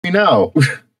now.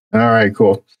 All right,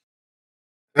 cool.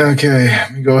 Okay,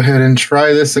 let me go ahead and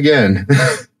try this again.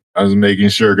 I was making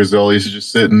sure because Dolius is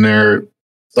just sitting there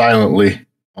silently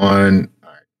on.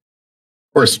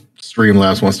 Of course,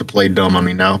 Streamlabs wants to play dumb on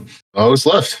me now. Oh, what's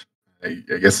left? I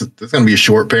guess it's going to be a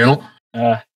short panel.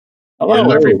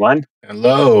 Hello, everyone.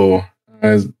 Hello.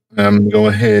 I'm going to go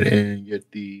ahead and get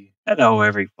the... Hello,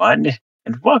 everyone,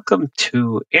 and welcome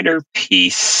to Inner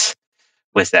Peace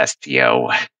with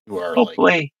Espio. You are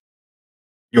Hopefully.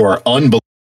 You are unbelievable.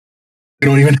 We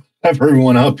don't even have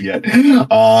everyone up yet. Soon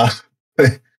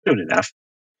enough.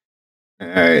 All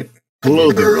right.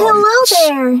 Hello there. Hello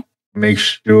there. Make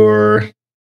sure...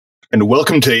 And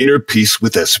welcome to Inner Peace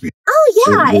with Espio. Oh,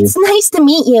 yeah, it's nice to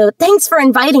meet you. Thanks for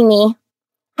inviting me.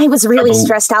 I was really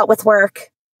stressed out with work.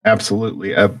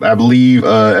 Absolutely. I believe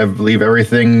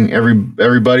everybody's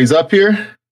up here. I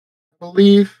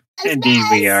believe. Indeed,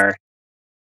 we are.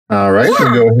 All right.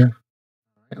 Yeah.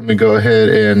 Let me go ahead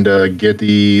and get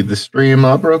the stream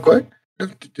up real quick.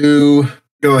 Go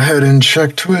ahead and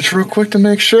check Twitch real quick to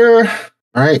make sure.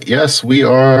 All right. Yes, we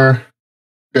are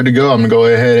good to go. I'm going to go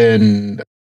ahead and...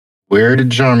 Where did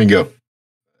Charmy go?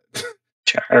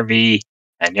 Charmy,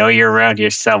 I know you're around here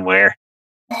somewhere.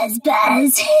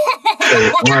 Buzz.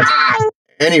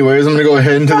 Anyways, I'm going to go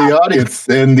ahead into the audience,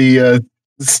 and the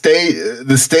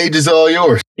stage is all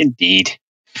yours. Indeed.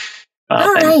 Well,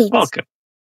 all then, right. welcome.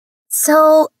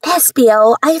 So,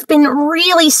 Espio, I've been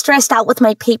really stressed out with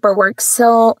my paperwork,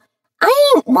 so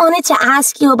I wanted to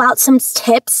ask you about some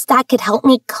tips that could help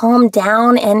me calm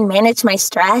down and manage my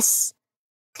stress.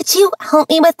 Could you help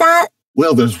me with that?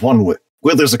 Well, there's one way.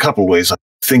 Well, there's a couple ways I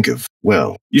think of.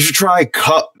 Well, you should try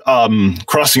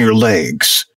crossing your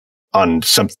legs on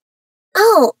something.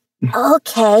 Oh,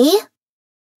 okay.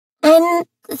 And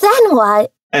then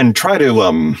what? And try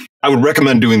to, I would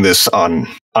recommend doing this on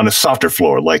a softer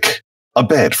floor, like a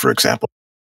bed, for example.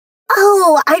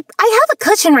 Oh, I have a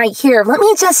cushion right here. Let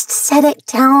me just set it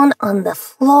down on the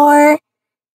floor.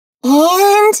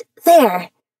 And there.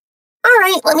 All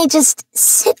right, let me just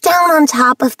sit down on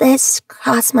top of this,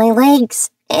 cross my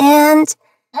legs, and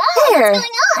there. What's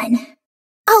going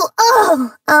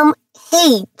on?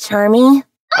 Hey, Charmy.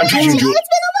 It's been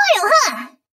a while, huh?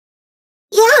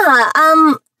 Yeah,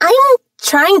 I'm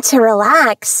trying to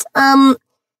relax.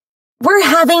 We're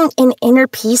having an inner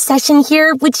peace session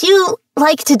here. Would you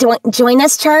like to join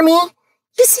us, Charmy?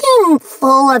 You seem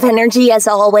full of energy as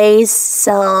always,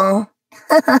 so...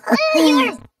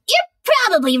 You're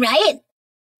probably right.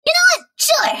 You know what?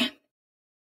 Sure.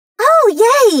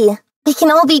 Oh, yay! We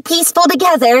can all be peaceful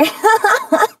together.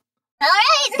 All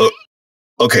right.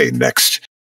 Okay, next.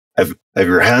 Have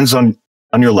your hands on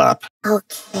your lap.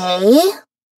 Okay.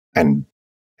 And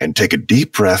take a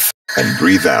deep breath and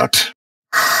breathe out.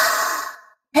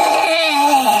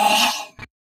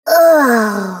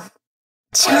 Oh,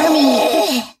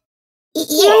 Charmy.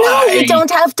 You know you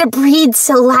don't have to breathe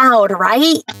so loud,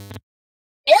 right?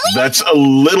 Really? That's a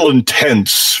little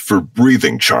intense for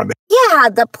breathing, Charmy. Yeah,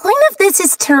 the point of this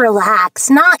is to relax,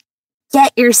 not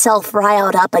get yourself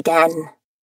riled up again.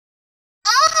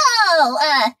 Oh,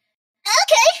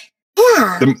 okay.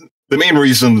 Yeah. The main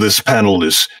reason this panel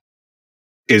is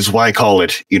why I call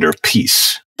it Inner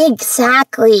Peace.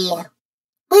 Exactly.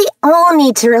 We all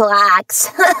need to relax.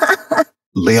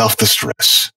 Lay off the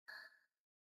stress.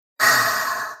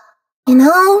 You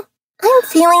know, I'm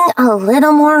feeling a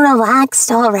little more relaxed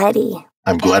already.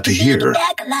 I'm glad to hear.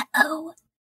 Oh,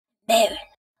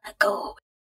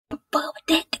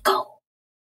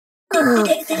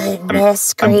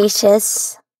 goodness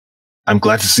gracious. I'm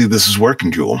glad to see this is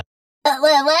working, Jewel.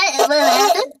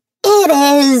 What? It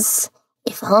is.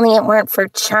 If only it weren't for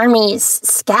Charmy's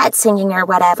scat singing or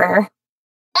whatever.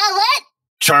 What?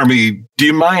 Charmy, do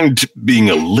you mind being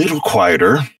a little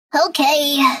quieter?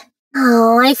 Okay.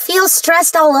 Oh, I feel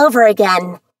stressed all over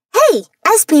again. Hey,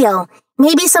 Espio,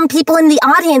 maybe some people in the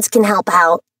audience can help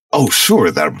out. Oh,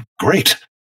 sure, that'd be great.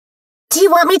 Do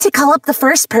you want me to call up the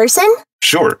first person?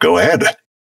 Sure, go ahead.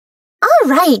 All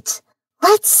right.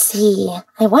 Let's see.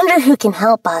 I wonder who can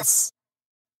help us.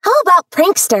 How about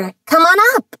Prankster? Come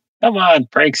on up. Come on,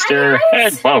 Prankster,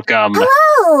 and welcome.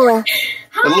 Hello.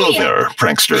 Hello there,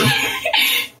 Prankster.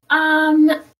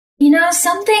 You know,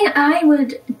 something I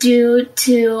would do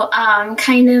to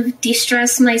kind of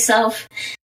de-stress myself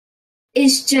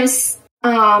is just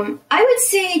I would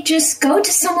say just go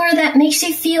to somewhere that makes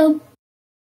you feel,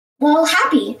 well,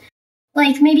 happy.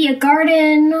 Like maybe a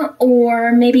garden,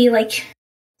 or maybe like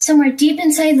somewhere deep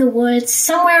inside the woods,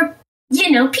 somewhere, you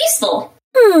know, peaceful.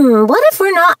 What if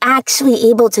we're not actually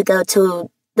able to go to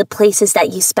the places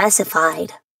that you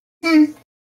specified?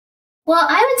 Well,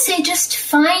 I would say just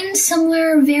find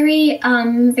somewhere very,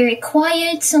 very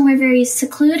quiet, somewhere very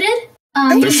secluded.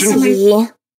 There shouldn't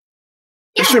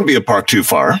be a park too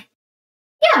far.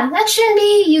 Yeah, that shouldn't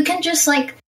be. You can just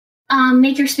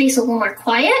make your space a little more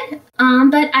quiet.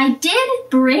 But I did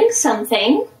bring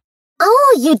something.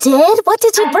 Oh, you did? What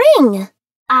did you bring?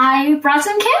 I brought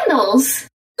some candles.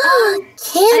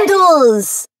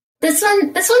 Candles! This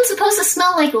one's supposed to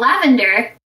smell like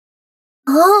lavender.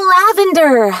 Oh,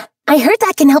 lavender! I heard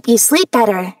that can help you sleep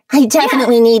better. I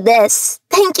definitely need this.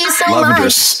 Thank you so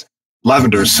much.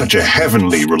 Lavender is such a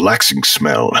heavenly, relaxing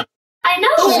smell. I know.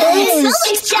 It It is.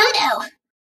 smells like shadow.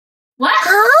 What?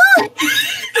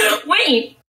 Huh?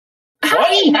 Wait. How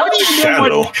do you know what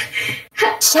Shadow.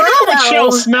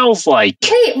 Shell smells like?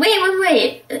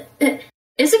 Wait.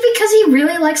 Is it because he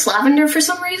really likes lavender for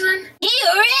some reason? He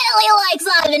really likes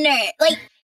lavender. Like,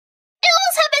 it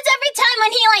almost happens every time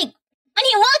when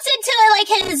he walks into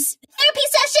his therapy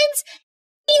sessions.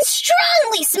 He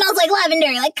strongly smells like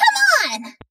lavender. Like, come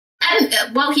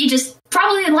on. Well, he just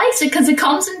probably likes it because it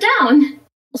calms him down.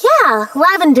 Yeah,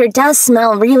 lavender does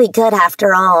smell really good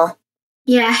after all.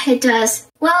 Yeah, it does.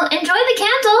 Well, enjoy the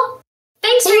candle.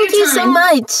 Thanks for your Thank you time. so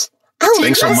much. Oh,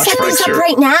 Thanks so let's much, set this up Prankster.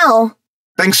 right now.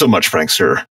 Thanks so much,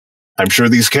 Prankster. I'm sure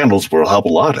these candles will help a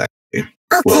lot, actually.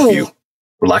 Will help Okay, you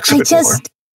relax a bit more.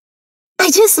 I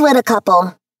just lit a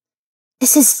couple.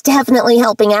 This is definitely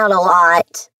helping out a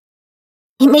lot.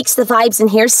 It makes the vibes in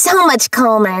here so much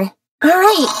calmer. All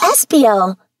right,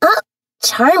 Espio. Oh,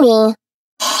 Charmy.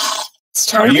 Is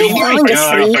Charmy falling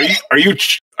asleep?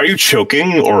 Are you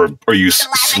choking or are you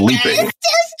sleeping? Lavender is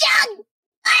too strong.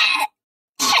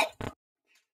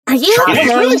 Are you Charmy, okay?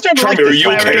 I'm really starting to like Charmy, are this you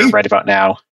lavender okay? right about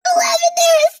now.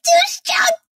 Lavender is too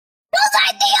strong. Those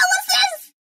are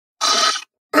Dolius.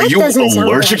 Are you doesn't sound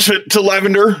allergic to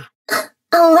lavender?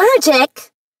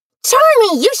 Allergic?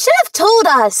 Charmy, you should have told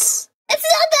us. It's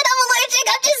not that I'm allergic.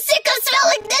 I'm just sick of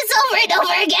smelling this over and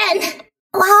over again.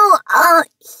 Well,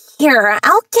 here,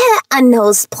 I'll get a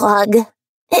nose plug.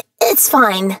 It's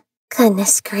fine.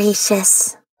 Goodness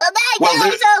gracious. Well, that Well,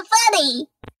 girl's so funny.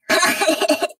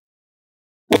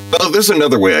 Well, there's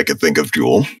another way I could think of,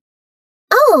 Jewel.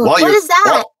 Oh, what is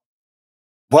that?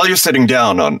 While you're sitting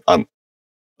down on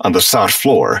the soft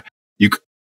floor,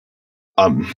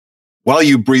 while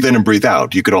you breathe in and breathe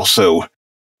out, you could also,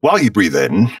 while you breathe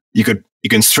in, you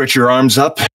can stretch your arms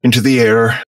up into the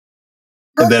air,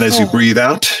 and then as you Okay. breathe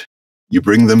out, you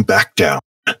bring them back down.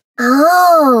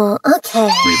 Oh, okay.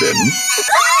 Breathe in.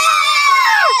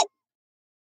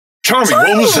 Charmy,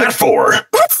 what was that for?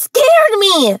 That scared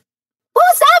me. What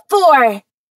was that for?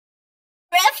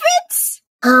 Reference?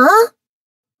 Huh?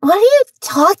 What are you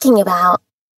talking about?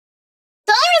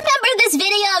 So I remember this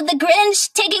video of the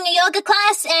Grinch taking a yoga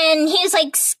class and he was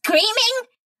screaming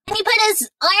and he put his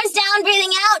arms down,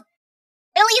 breathing out.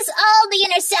 Release all the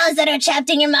inner sounds that are trapped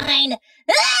in your mind.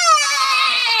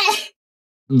 Ah!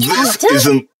 This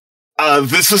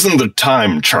isn't the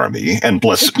time, Charmy, and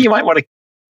bless. You might want to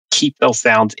keep those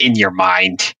sounds in your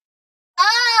mind.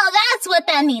 Oh, that's what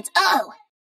that means. Oh.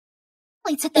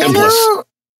 Wait, took that And out. bless.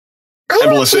 I And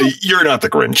don't Melissa, think- you're not the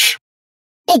Grinch.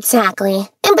 Exactly.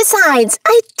 And besides,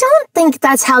 I don't think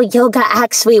that's how yoga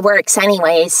actually works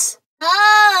anyways.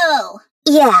 Oh.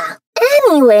 Yeah.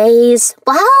 Anyways,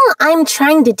 while I'm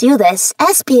trying to do this,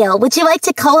 Espio, would you like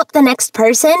to call up the next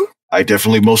person? I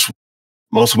definitely most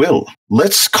will.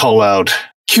 Let's call out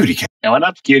Cutie Cat. Going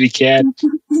up, cutie cat.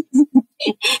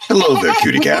 Hello there,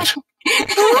 Cutie Cat.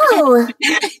 Hello.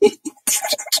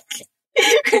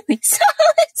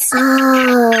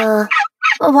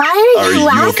 Why are Are you you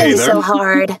laughing okay there? so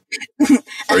hard?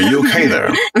 Are you okay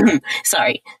there?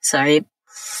 Sorry.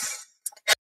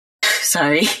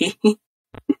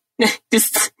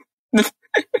 Just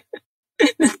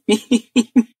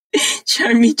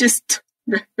Charmy just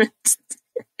referenced.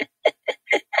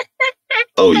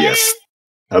 Oh yes,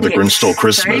 how the Okay, Grinch stole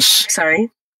Christmas. Sorry.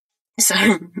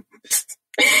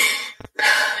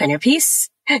 Inner peace.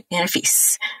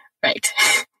 Right.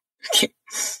 Okay.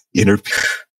 Inner.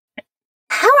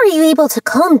 How are you able to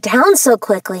calm down so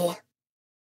quickly?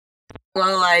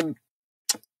 Well,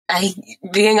 I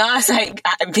being honest, I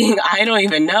don't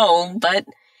even know, but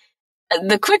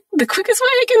the quickest way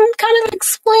I can kind of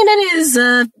explain it is,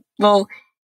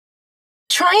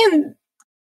 try and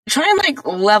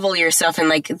level yourself in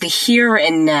the here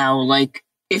and now.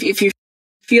 If you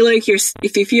feel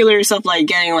yourself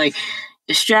getting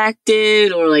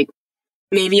distracted or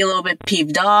maybe a little bit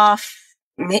peeved off,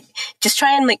 just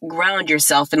try and ground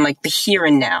yourself in the here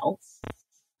and now.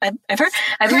 I've heard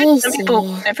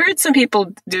some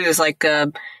people do this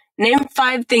Name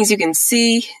 5 things you can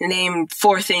see. Name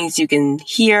 4 things you can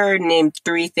hear. Name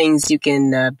 3 things you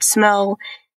can smell.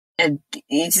 The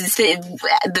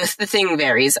thing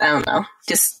varies. I don't know.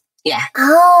 Just, yeah.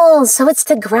 Oh, so it's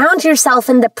to ground yourself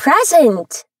in the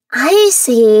present. I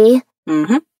see.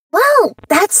 Mm-hmm. Well,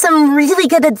 that's some really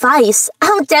good advice.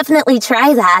 I'll definitely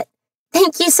try that.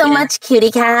 Thank you so much,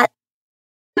 cutie cat.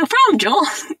 No problem, Joel.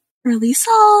 Release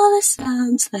all the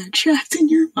sounds that trapped in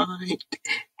your mind.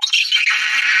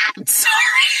 I'm sorry.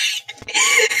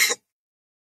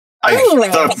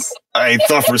 I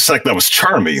thought for a sec that was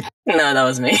Charmy. No, that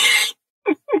was me.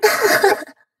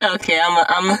 Okay,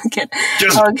 I'm kidding.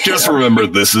 Just remember,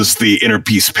 this is the inner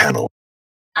peace panel.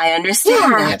 I understand. Yeah,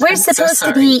 that. we're I'm so supposed to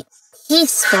sorry. be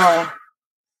peaceful.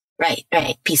 Right.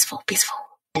 Peaceful.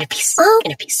 Inner peace. Well,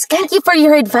 Inner peace. Thank you for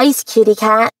your advice, cutie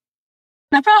cat.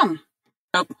 No problem.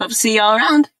 Hope to see y'all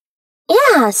around.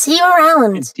 Yeah, see you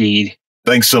around. Indeed.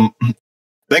 Thanks for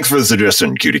the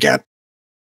suggestion, cutie cat.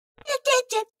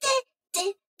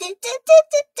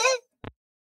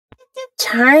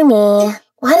 Charmy,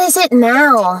 what is it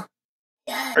now?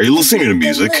 Are you listening to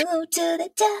music?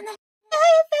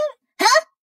 Huh?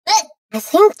 I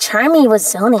think Charmy was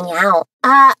zoning out.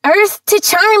 Earth to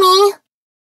Charmy.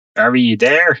 Are you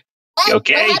there? You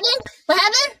okay? What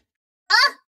happened?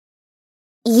 Huh?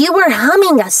 You were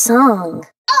humming a song.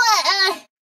 Oh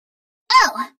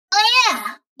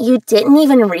yeah. You didn't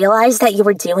even realize that you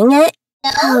were doing it?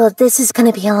 No. Oh, this is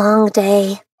gonna be a long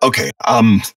day. Okay,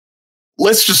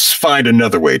 let's just find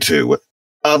another way to...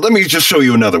 let me just show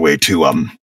you another way to,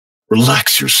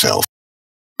 relax yourself.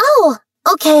 Oh,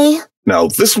 okay. Now,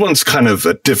 this one's kind of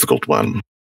a difficult one,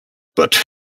 but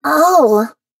Oh,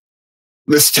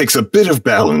 this takes a bit of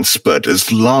balance, but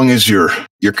as long as you're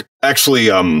actually,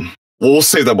 we'll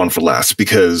save that one for last,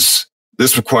 because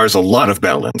this requires a lot of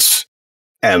balance,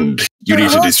 and you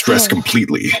need to de-stress Okay.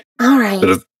 completely. all right.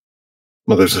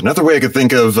 Well, there's another way I could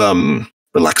think of,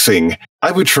 relaxing.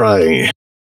 I would try,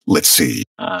 let's see.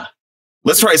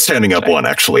 Let's try standing up one,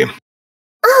 actually.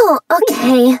 Oh,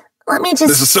 okay. Let me just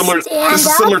This is similar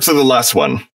stand to the last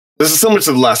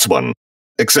one.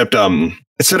 Except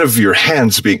instead of your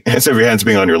hands being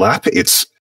on your lap,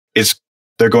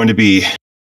 they're going to be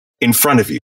in front of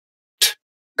you.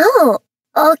 Oh,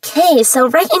 okay. So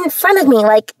right in front of me,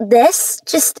 like this,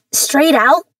 just straight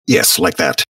out. Yes, like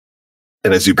that.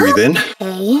 And as you breathe in,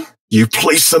 Okay. you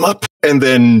place them up and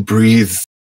then breathe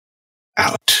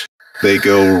out. They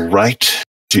go right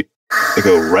to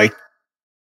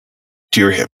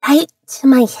your hip. Right to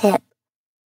my hip.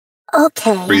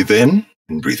 Okay. Breathe in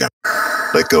and breathe out.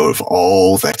 Let go of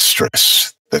all that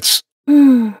stress. That's Yeah.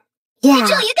 Joe,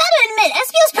 you gotta admit,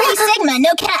 Espio's pretty Sigma,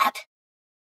 no cap.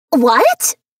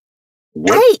 What?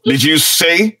 what Hey. did you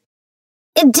say?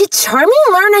 Did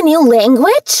Charmy learn a new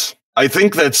language? I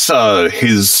think that's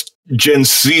his Gen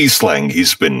Z slang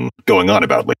he's been going on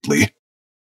about lately.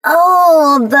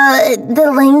 Oh,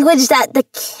 the language that the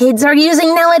kids are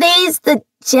using nowadays? The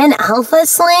Gen Alpha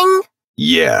slang?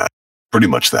 Yeah, pretty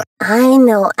much that. I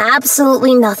know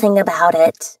absolutely nothing about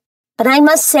it. But I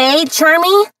must say,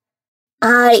 Charmy,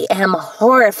 I am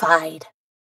horrified.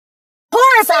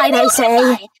 Horrified, I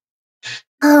say!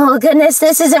 Oh, goodness,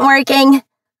 this isn't working.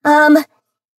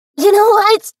 You know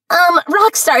what?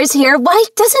 Rockstar's here. Why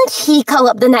doesn't he call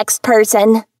up the next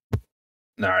person?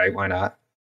 All right, why not?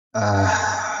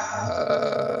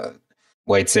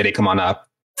 Wade City, come on up.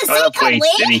 Wait,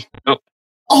 City. Oh,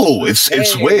 Oh,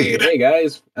 it's Wade. Hey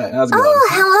guys, how's it going? Oh,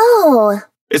 hello.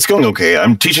 It's going okay.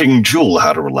 I'm teaching Jewel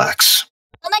how to relax.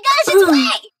 Oh my gosh, it's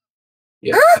Wade!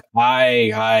 Yeah.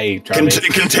 Hi,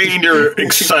 Charmy. Contain your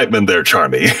excitement there,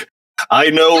 Charmy. I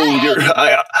know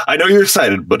you're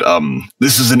excited, but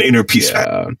this is an inner peace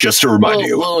pack, just to remind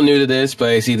you. A little new to this, but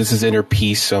I see this is inner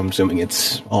peace, so I'm assuming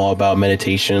it's all about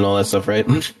meditation and all that stuff, right?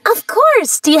 Of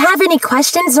course. Do you have any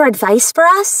questions or advice for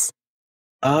us?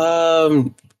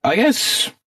 I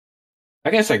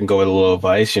guess I can go with a little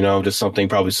advice, just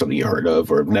probably something you heard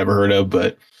of or never heard of,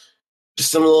 but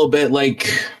just some little bit like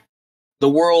the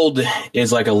world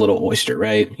is like a little oyster,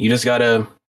 right? You just gotta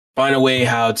find a way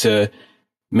how to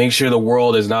make sure the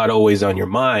world is not always on your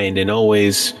mind, and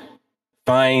always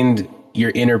find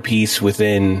your inner peace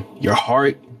within your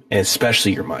heart and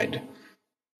especially your mind.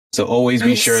 So always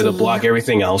be sure to block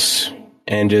everything else,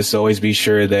 and just always be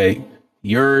sure that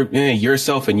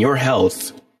yourself and your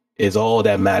health is all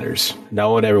that matters,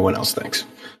 not what everyone else thinks.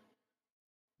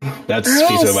 That's a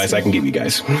piece of advice I can give you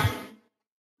guys.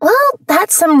 Well,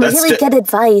 that's some really good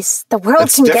advice. The world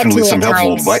can get to me at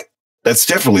times. That's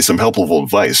definitely some helpful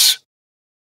advice.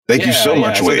 Thank you so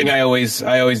much, Wade. I always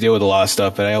deal with a lot of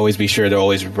stuff, but I always be sure to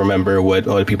always remember what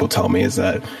other people tell me is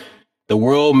that the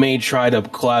world may try to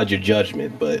cloud your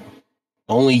judgment, but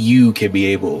only you can be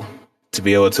able to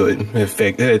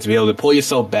pull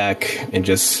yourself back and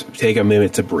just take a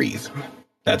minute to breathe.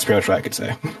 That's pretty much what I could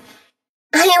say.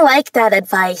 I like that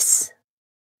advice.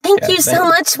 Thank you so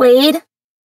much, Wade.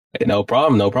 No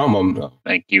problem.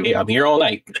 Thank you. I'm here all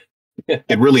night.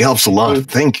 It really helps a lot.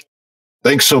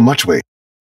 Thanks so much, Wade.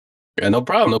 Yeah, no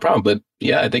problem. But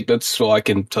yeah, I think that's all I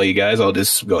can tell you guys. I'll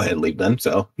just go ahead and leave then.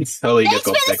 So I'll let you Thanks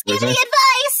for the skibby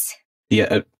advice.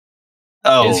 Yeah.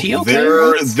 Oh, is he okay?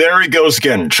 There he goes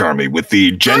again, Charmy, with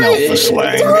the Gen Alpha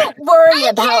slang. Don't worry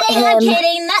about him. I'm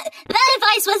kidding. That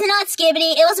advice was not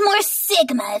skibbity. It was more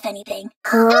Sigma, if anything.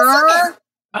 Huh?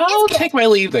 I'll take my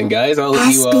leave then, guys. I'll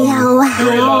let you Espio,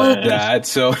 worry about that.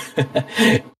 So,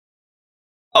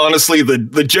 honestly,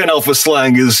 the Gen Alpha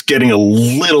slang is getting a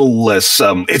little less.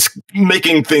 It's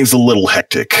making things a little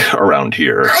hectic around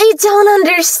here. I don't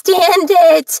understand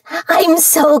it. I'm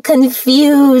so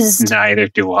confused. Neither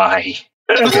do I.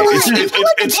 Okay, Pull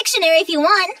up the dictionary if you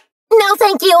want. No,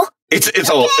 thank you. it's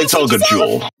all good,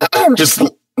 Jewel. Just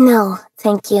No,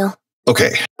 thank you.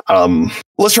 okay.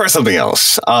 Let's try something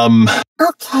else.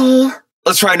 Okay.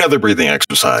 Let's try another breathing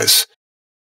exercise.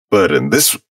 But in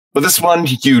this one,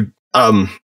 you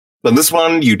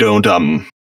don't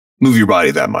move your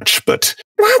body that much. But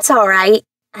That's all right,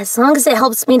 as long as it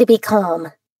helps me to be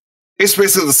calm. it's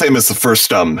basically the same as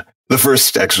the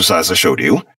first exercise I showed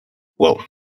you. Well,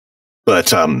 but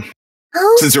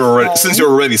since you're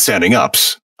already standing up,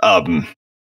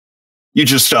 you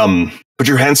just put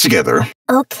your hands together.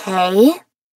 Okay.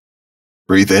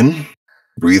 Breathe in,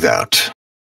 breathe out.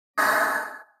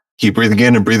 Keep breathing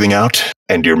in and breathing out,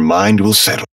 and your mind will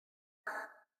settle.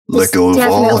 Let go of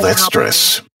all that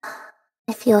stress.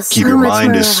 I feel Keep so your much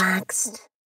mind more as- relaxed.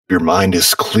 Your mind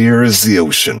is clear as the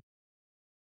ocean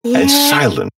and Clear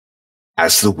silent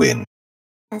as the wind.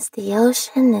 as the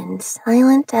ocean and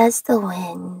silent as the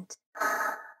wind.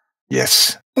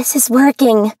 Yes. This is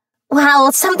working. Wow,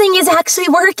 something is actually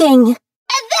working.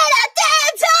 And then I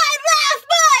dance on left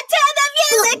foot to the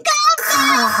music of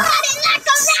running like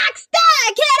a rock star.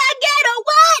 Can I get a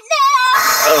what now?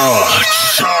 Oh,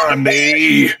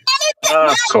 Charmy!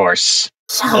 Of course.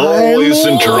 Always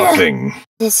Charmy. interrupting.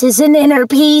 This is an inner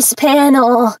peace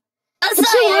panel. Oh, Could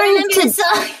sorry, you I learn remember to- the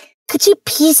song. Could you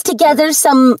piece together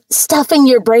some stuff in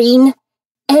your brain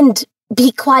and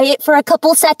be quiet for a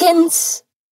couple seconds?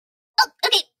 Oh,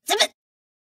 okay. Zip it.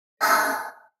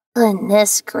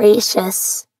 Goodness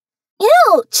gracious. You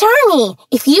know, Charmy,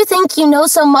 if you think you know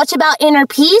so much about inner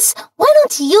peace, why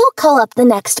don't you call up the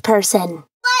next person?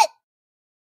 What?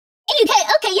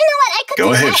 Okay, you know what? I could Go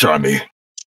do ahead, that. Charmy.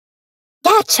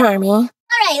 Yeah, Charmy.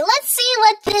 Alright, let's see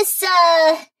what this,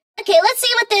 wait, what's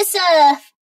his name?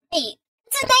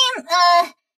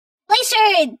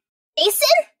 Glacier Jason? Is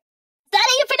that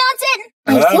how you pronounce it?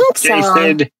 I think so.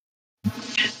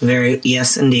 Jason.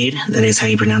 Yes, indeed. That is how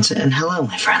you pronounce it. And hello,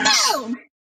 my friends. Oh!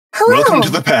 Hello. Welcome to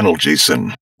the panel,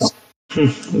 Jason.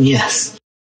 Yes.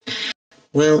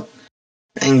 Well,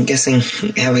 I'm guessing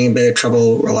having a bit of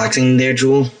trouble relaxing there,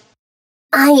 Jewel.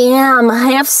 I am.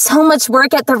 I have so much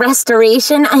work at the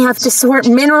restoration. I have to sort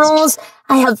minerals.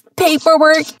 I have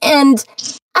paperwork, and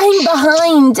I'm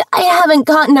behind. I haven't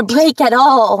gotten a break at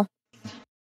all.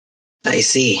 I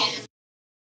see.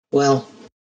 Well,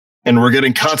 And we're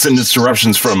getting constant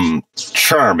interruptions from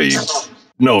Charmy.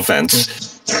 No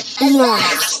offense. Yeah.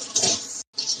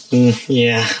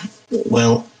 yeah.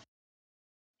 Well,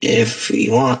 if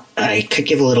you want, I could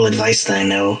give a little advice that I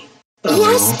know.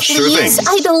 Yes, sure please. thing.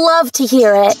 I'd love to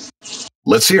hear it.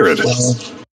 Let's hear it.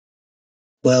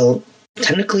 Well,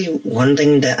 technically, one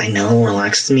thing that I know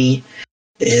relaxes me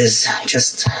is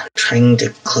just trying to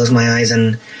close my eyes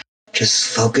and just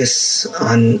focus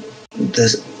on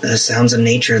the sounds of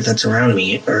nature that's around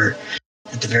me, or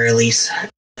at the very least,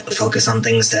 focus on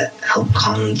things that help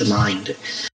calm the mind.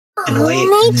 In a way,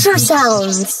 Nature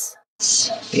sounds.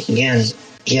 Again,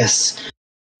 yes,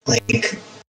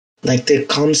 like the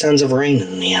calm sounds of rain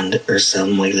in the end, or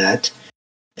something like that.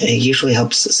 It usually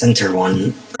helps center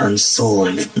one's soul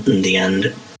in the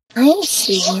end. I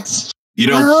see. You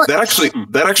know, Well- that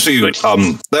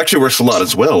actually works a lot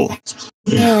as well.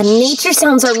 Yeah, nature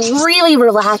sounds are really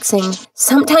relaxing.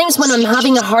 Sometimes when I'm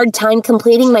having a hard time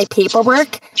completing my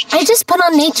paperwork, I just put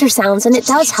on nature sounds and it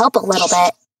does help a little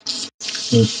bit.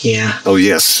 Yeah. Oh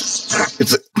yes,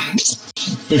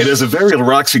 it has a very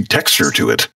relaxing texture to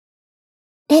it.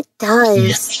 It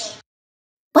does.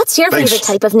 What's your Thanks. favorite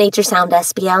type of nature sound,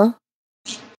 Espio?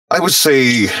 I would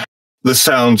say the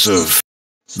sounds of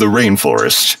the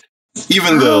rainforest,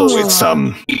 even though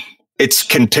it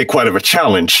can take quite of a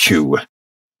challenge to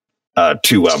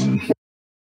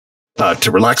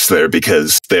to relax there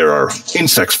because there are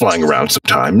insects flying around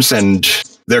sometimes, and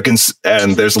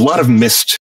there's a lot of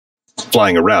mist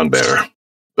flying around there.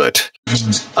 But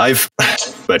I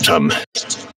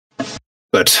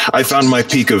found my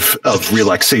peak of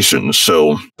relaxation,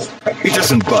 so it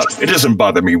doesn't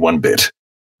bother me one bit.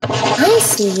 I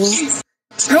see.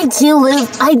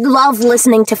 I love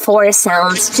listening to forest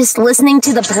sounds, just listening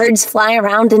to the birds fly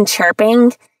around and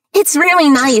chirping. It's really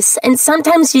nice, and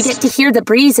sometimes you get to hear the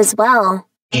breeze as well.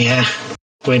 Yeah,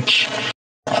 which,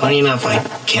 funny enough, I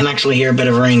can actually hear a bit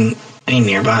of rain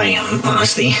nearby,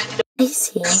 honestly. I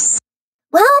see.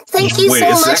 Well, thank you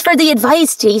so much for the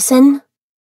advice, Jason.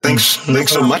 Thanks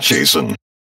so much, Jason.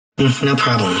 No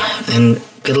problem, and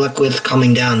good luck with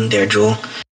calming down there, Jewel.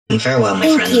 And farewell,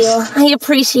 my friends. Thank you. I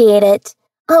appreciate it.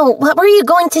 Oh, what were you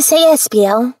going to say,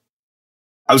 Espio?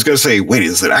 I was going to say, wait,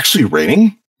 is it actually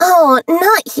raining? Oh,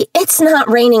 it's not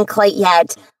raining quite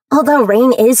yet. Although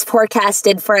rain is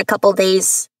forecasted for a couple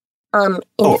days, in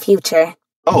the future.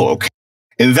 Oh, okay.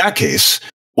 In that case,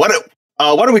 why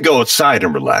don't we go outside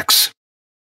and relax?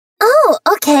 Oh,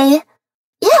 okay.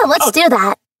 Yeah, let's do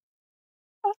that.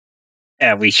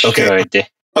 Yeah, we should.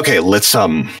 Okay, let's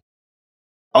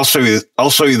I'll show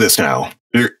you this now.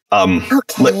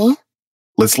 Okay.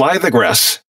 Let's lie in the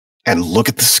grass and look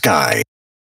at the sky.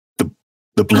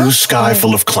 The blue sky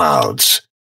full of clouds.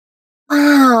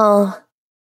 Wow.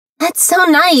 That's so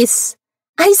nice.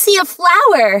 I see a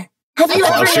flower. Have you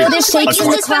ever noticed shapes in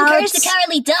the clouds? Courage the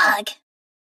Cowardly Dog.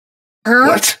 Huh?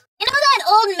 What? You know that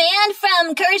old man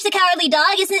from Courage the Cowardly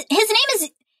Dog? His name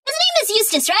is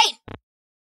Eustace, right?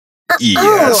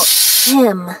 Yes. Oh,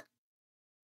 him.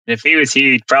 If he was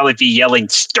here, he'd probably be yelling,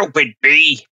 "Stupid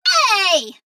bee!"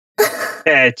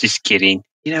 Hey! Just kidding.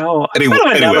 You know, Anyway,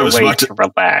 another way to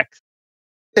relax.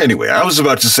 Anyway, I was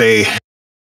about to say,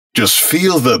 just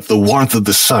feel the warmth of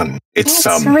the sun. It's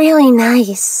really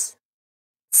nice.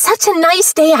 Such a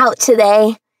nice day out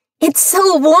today. It's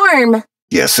so warm.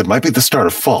 Yes, it might be the start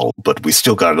of fall, but we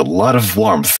still got a lot of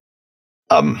warmth.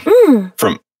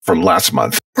 From last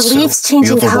month. The leaves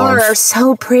changing color are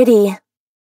so pretty.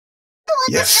 Oh,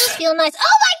 yes. That does feel nice.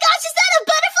 Oh my gosh, is that a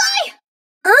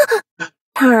butterfly? Huh?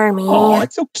 Charmy. Oh,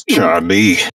 it's so cute.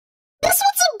 Charmy. This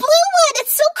one's a blue one.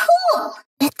 It's so cool.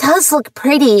 It does look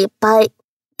pretty, but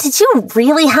did you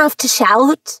really have to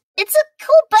shout? It's a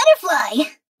cool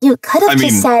butterfly. You could have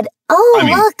just said,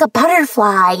 look, a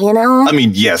butterfly, you know? I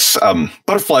mean, yes,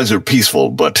 butterflies are peaceful,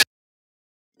 but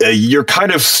you're going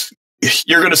to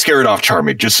scare it off,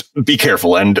 Charmy. Just be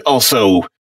careful. And also,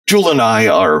 Jewel and I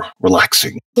are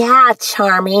relaxing. Yeah,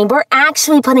 Charmy. We're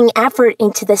actually putting effort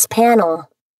into this panel.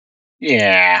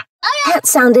 Yeah. That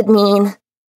sounded mean.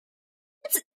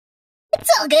 It's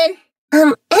all good.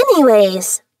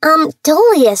 Anyways,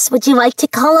 Dolius, would you like to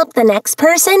call up the next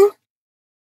person?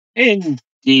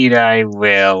 Indeed, I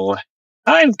will.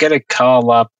 I'm gonna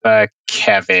call up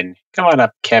Kevin. Come on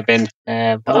up, Kevin.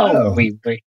 Hello.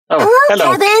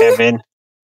 Hello, Kevin.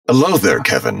 Hello there,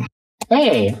 Kevin.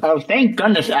 Hey, thank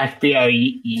goodness, Espio,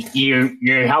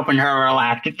 you're helping her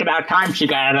relax. It's about time she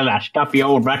got out of that stuffy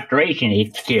old restoration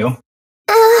HQ.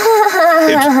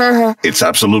 It's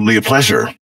absolutely a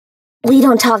pleasure. We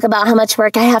don't talk about how much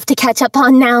work I have to catch up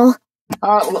on now.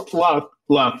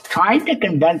 Look, trying to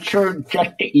convince her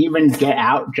just to even get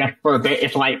out just for a bit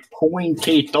is like pulling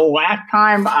teeth. The last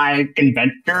time I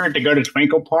convinced her to go to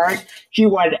Twinkle Park, she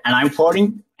was, and I'm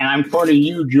quoting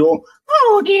you, Jewel,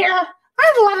 "Oh dear, I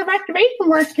have a lot of excavation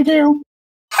work to do."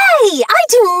 Hey, I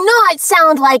do not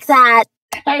sound like that.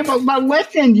 Hey, but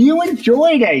listen, you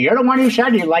enjoyed it. You're the one who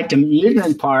said you liked the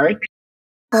amusement park.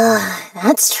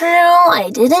 That's true. I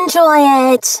did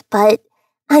enjoy it, but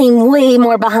I'm way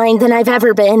more behind than I've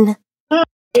ever been.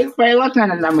 Hey,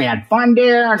 listen, and then we had fun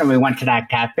there, and then we went to that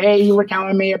cafe you were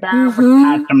telling me about. We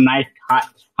had some nice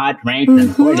hot drinks,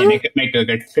 and boy, they make a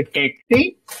good cake.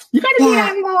 See, you gotta do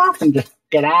that more often. Just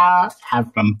get out,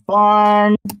 have some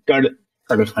fun, go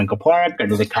to Twinkle Park, go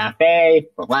to the cafe,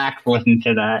 relax, listen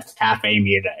to the cafe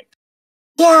music.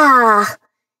 Yeah,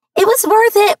 it was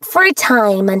worth it for a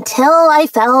time until I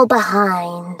fell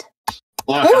behind.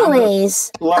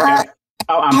 Anyways,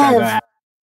 I'm sorry.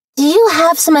 Do you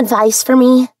have some advice for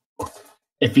me?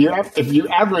 If you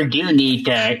ever do need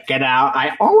to get out,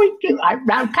 I always do.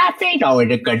 That cafe's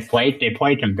always a good place. They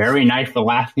play some very nice,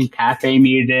 relaxing cafe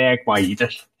music while you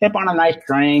just sip on a nice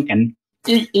drink and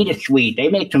eat a sweet. They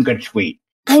make some good sweets.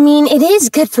 I mean, it is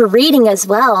good for reading as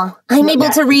well. I'm able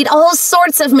to read all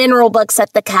sorts of mineral books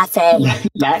at the cafe.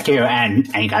 That too, and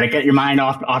you gotta get your mind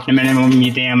off the minimum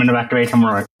museum and the restoration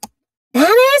work.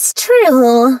 That is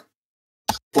true.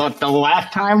 Look, the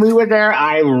last time we were there,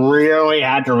 I really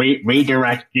had to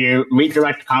redirect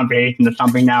the conversation to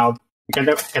something else because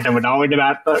it was always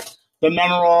about the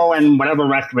mineral and whatever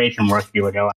restoration work you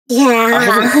were doing.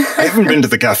 Yeah. I haven't been to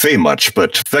the cafe much,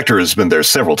 but Vector has been there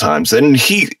several times, and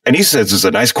he says it's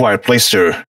a nice, quiet place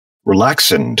to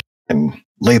relax and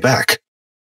lay back.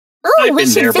 Oh, we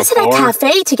should visit a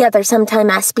cafe together sometime,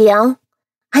 Espio.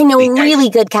 I know really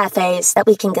good cafes that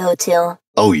we can go to.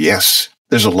 Oh, yes.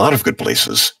 There's a lot of good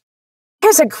places.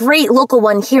 There's a great local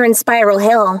one here in Spiral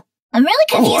Hill. I'm really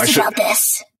confused about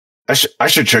this. I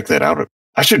should check that out.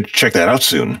 I should check that out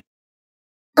soon.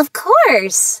 Of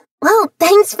course. Well,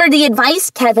 thanks for the advice,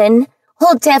 Kevin.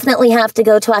 We'll definitely have to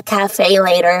go to a cafe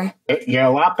later.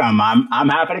 You're welcome. I'm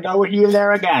happy to go with you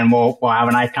there again. We'll have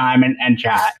a nice time and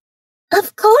chat.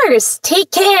 Of course.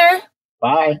 Take care.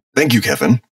 Bye. Thank you,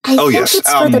 Kevin. I think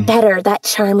it's for the better that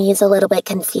Charmy is a little bit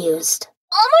confused.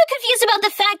 I'm more confused about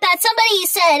the fact that somebody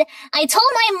said, I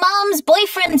told my mom's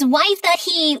boyfriend's wife that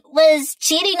he was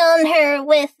cheating on her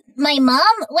with my mom?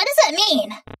 What does that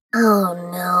mean? Oh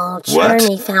no,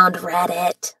 Charmy found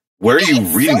Reddit. Where are you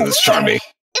reading this, Charmy?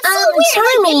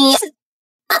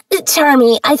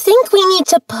 Charmy, I think we need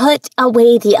to put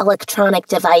away the electronic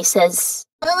devices.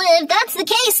 Well, if that's the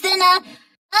case, then,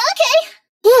 okay.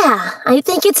 Yeah, I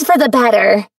think it's for the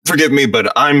better. Forgive me,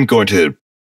 but I'm going to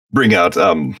bring out,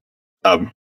 I'm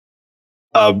going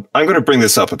to bring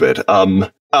this up a bit.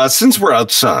 Since we're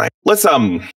outside, let's just,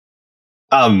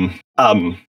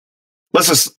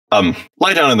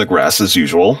 lie down in the grass as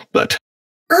usual, but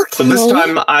this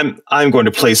time I'm going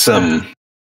to play some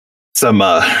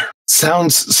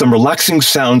relaxing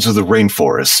sounds of the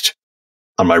rainforest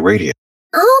on my radio.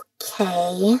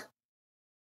 Okay.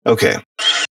 Okay.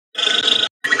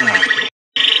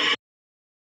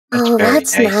 Oh,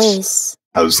 that's nice.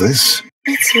 How's this?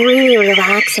 It's really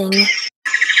relaxing.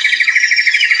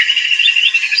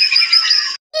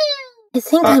 I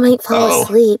think I might fall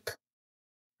asleep.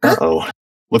 Uh-oh.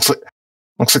 Looks like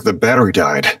the battery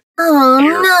died. Oh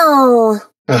no.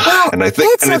 Well, and I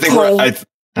think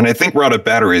we're out of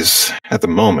batteries at the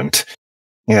moment.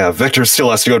 Yeah, Vector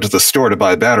still has to go to the store to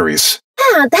buy batteries.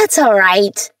 Yeah, that's all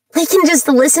right. We can just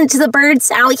listen to the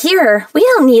birds out here. We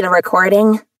don't need a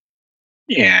recording.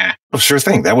 Yeah. Oh, sure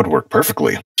thing. That would work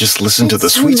perfectly. Just listen to the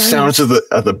sweet sounds of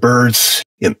the birds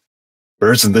in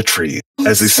the tree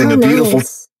as they sing a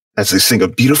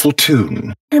beautiful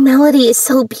tune. Their melody is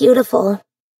so beautiful.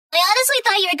 I honestly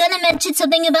thought you were gonna mention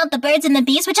something about the birds and the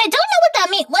bees, which I don't know what that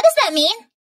means. What does that mean?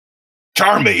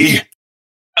 Charmy.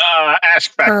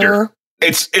 Ask Vector.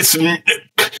 It's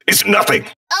nothing.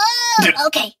 Oh,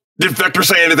 okay. Did Vector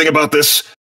say anything about this?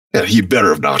 Yeah, he better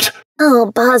have not.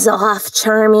 Oh, buzz off,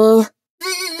 Charmy.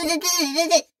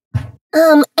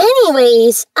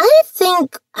 Anyways, I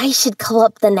think I should call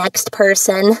up the next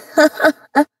person.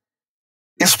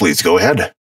 Yes, please, go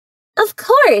ahead. Of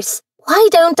course. Why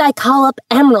don't I call up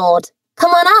Emerald?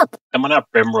 Come on up. Come on up,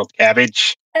 Emerald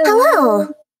Cabbage. Hello.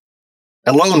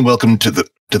 Hello and welcome to the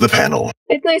panel.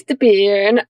 It's nice to be here,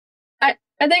 and I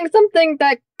think something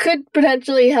that could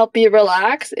potentially help you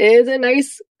relax is a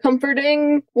nice,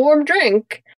 comforting, warm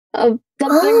drink. Something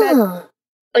that,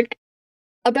 like,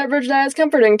 a beverage that is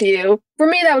comforting to you. For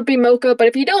me, that would be mocha, but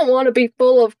if you don't want to be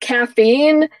full of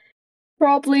caffeine,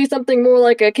 probably something more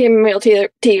like a chamomile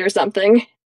tea or something.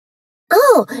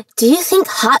 Oh, do you think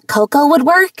hot cocoa would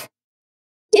work?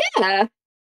 Yeah.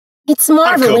 It's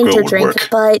more of a winter drink,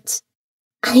 but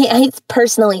I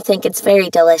personally think it's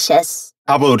very delicious.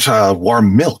 How about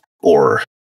warm milk or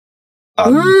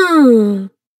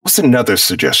what's another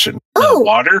suggestion? Oh,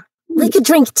 water? We could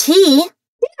drink tea.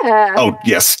 Yeah. Oh,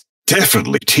 yes,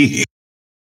 definitely tea.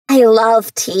 I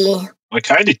love tea. What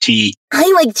kind of tea?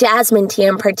 I like jasmine tea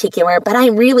in particular, but I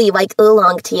really like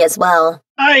oolong tea as well.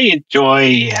 I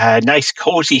enjoy a nice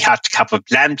cozy hot cup of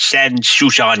Lancashire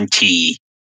Souchong tea.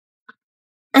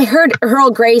 I heard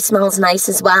Earl Grey smells nice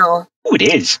as well. Oh, it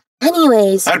is.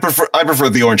 Anyways. I prefer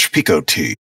the orange pico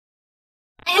tea.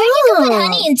 I heard you can put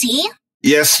honey in tea.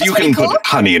 Yes, you can put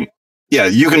honey in. Yeah,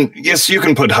 you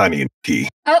can put honey in tea.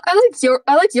 I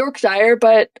like Yorkshire,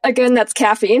 but again, that's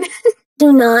caffeine.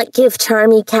 Do not give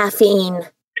Charmy caffeine,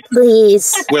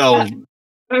 please. Well,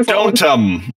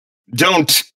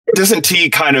 doesn't tea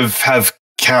kind of have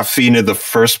caffeine in the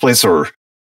first place, or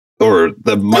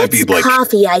that might be like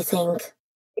coffee, I think.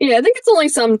 Yeah, I think it's only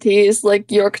some teas, like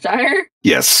Yorkshire.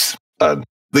 Yes, the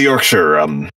Yorkshire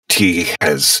tea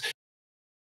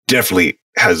definitely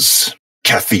has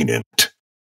caffeine in it.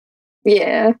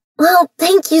 Yeah. Well,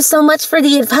 thank you so much for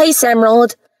the advice,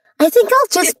 Emerald. I think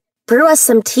I'll just brew us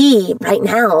some tea right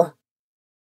now.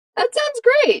 That sounds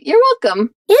great. You're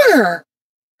welcome. Yeah.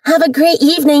 Have a great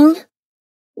evening.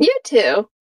 You too.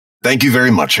 Thank you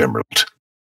very much, Emerald.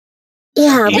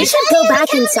 Yeah, we should go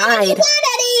back inside.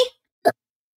 Eddie.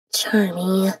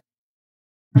 Charmy.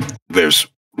 There's...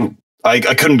 I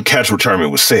couldn't catch what Charmy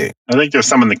was saying. I think there's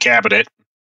some in the cabinet.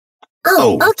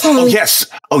 Oh, okay. Oh, yes.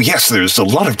 Oh, yes, there's a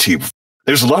lot of tea.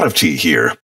 There's a lot of tea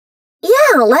here.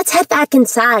 Yeah, let's head back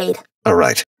inside. All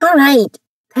right. All right.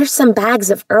 There's some bags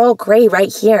of Earl Grey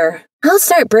right here. I'll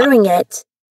start brewing it.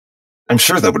 I'm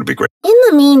sure that would be great. In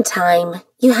the meantime,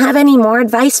 you have any more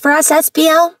advice for us,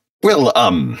 Espio? Well,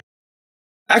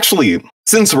 actually,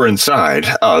 since we're inside,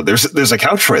 there's a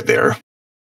couch right there.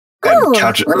 And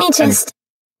let me just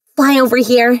fly over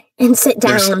here and sit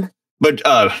down. But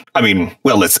I mean,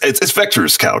 well, it's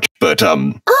Vector's couch, but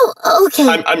Oh,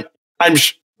 okay.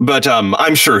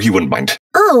 I'm sure he wouldn't mind.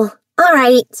 Oh, all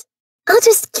right. I'll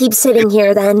just keep sitting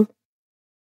here then.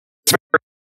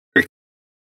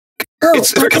 Oh,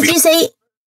 what did you say?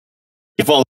 He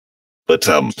falls, but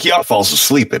he falls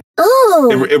asleep.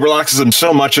 It relaxes him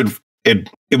so much it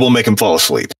will make him fall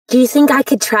asleep. Do you think I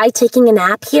could try taking a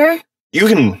nap here? You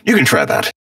can try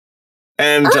that.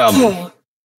 And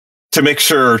to make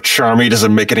sure Charmy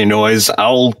doesn't make any noise,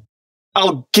 I'll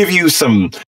give you some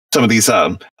of these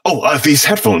these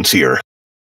headphones here.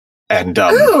 And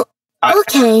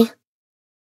okay.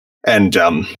 And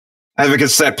I have a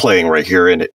cassette playing right here,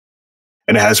 and it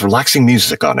has relaxing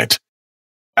music on it.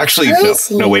 Actually,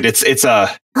 no, wait, it's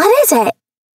what is it?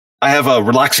 I have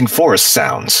relaxing forest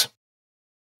sounds.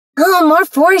 Oh, more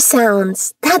forest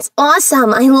sounds. That's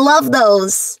awesome. I love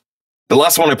those. The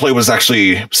last one I played was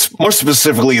actually more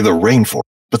specifically the rainforest,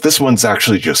 but this one's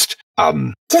actually just a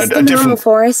normal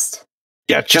forest.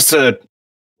 Yeah, just a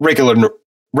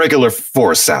regular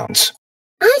forest sounds.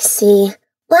 I see.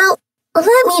 Well,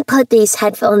 let me put these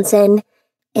headphones in,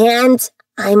 and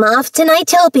I'm off to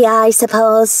Nightopia, I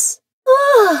suppose.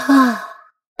 Sometimes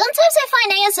I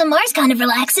find ASMR's kind of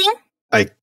relaxing. I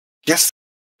guess,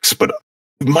 but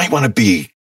you might want to be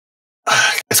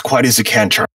as quiet as you can,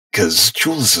 Charmy, because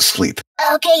Jules is asleep.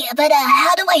 Okay, but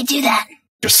how do I do that?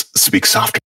 Just speak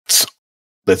softer.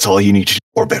 That's all you need to do,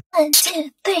 or better. 1, 2,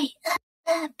 3.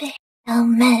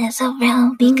 Don't mess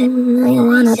around because I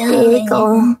want a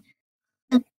bagel.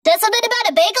 There's something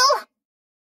about a bagel?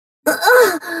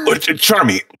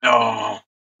 Charmy. Oh.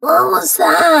 What was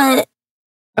that?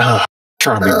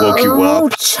 Charmy woke you up. Oh,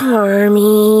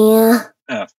 Charmy.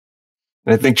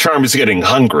 I think Charmy's getting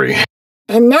hungry.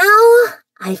 And now,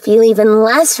 I feel even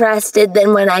less rested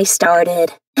than when I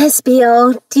started.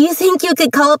 Espio, do you think you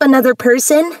could call up another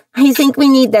person? I think we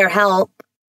need their help.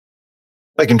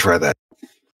 I can try that.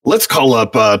 Let's call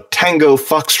up Tango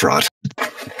Foxtrot.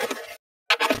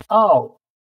 Oh,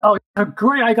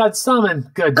 great! I got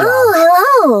summoned. Good job. Oh,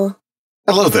 hello.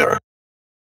 Hello there,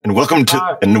 and welcome to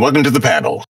the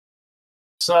panel.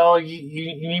 So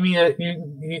you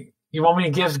want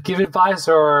me to give advice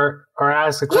or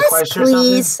ask a quick question or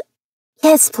something?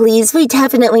 Yes, please. We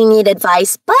definitely need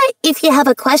advice. But if you have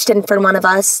a question for one of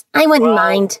us, I wouldn't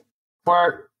mind.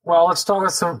 Well, let's start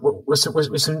with some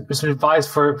advice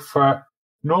for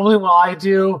normally what I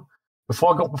do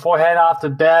before head off to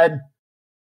bed.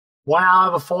 1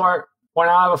 hour before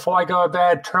I go to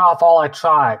bed, turn off all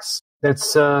electronics.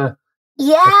 That's yeah,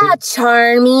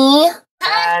 Charmy.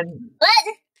 And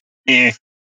what?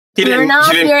 Turn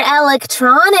off your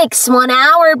electronics 1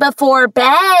 hour before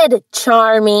bed,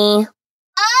 Charmy.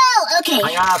 Oh, okay.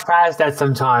 I gotta practice that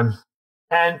sometime.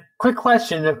 And quick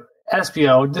question,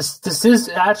 Espio. This is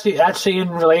actually in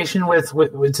relation with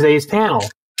today's panel.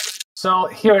 So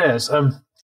here it is.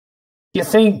 You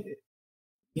think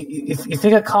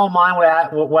a calm mind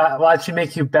will actually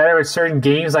make you better at certain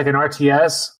games like an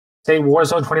RTS, say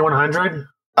Warzone 2100?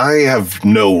 I have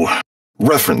no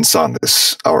reference on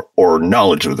this or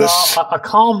knowledge of this. Well, a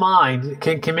calm mind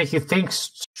can make you think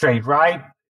straight, right?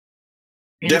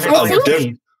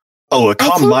 A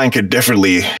calm mind can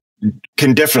definitely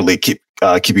keep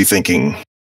you thinking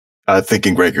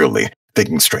regularly,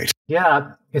 thinking straight.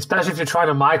 Yeah, especially if you're trying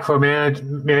to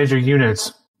micromanage your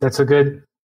units. It's good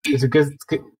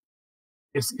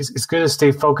to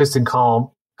stay focused and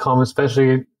calm,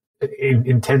 especially in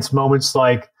intense moments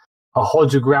like a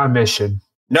hold your ground mission.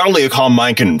 Not only a calm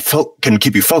mind can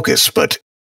keep you focused, but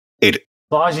as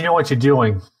long as you know what you're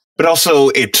doing. But also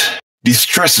it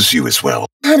de-stresses you as well.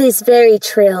 That is very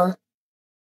true.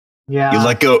 Yeah.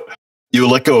 You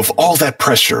let go of all that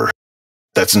pressure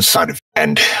that's inside of you,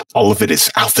 and all of it is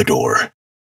out the door.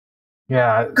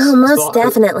 Yeah. Oh, most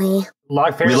definitely.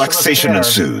 Relaxation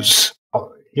ensues.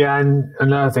 Yeah, and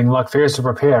another thing, luck fails to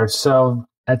prepare. So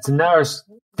that's another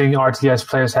thing RTS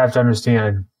players have to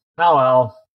understand. Oh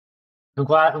well. I'm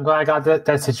glad I got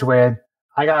that situated.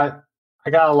 I gotta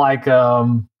like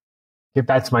get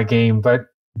back to my game, but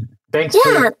thanks.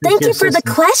 Thank you for the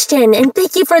question and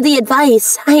thank you for the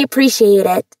advice. I appreciate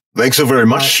it. Thanks so very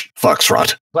much,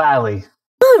 Foxtrot. Gladly.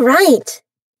 All right.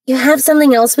 You have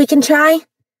something else we can try?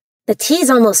 The tea's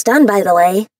almost done, by the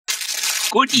way.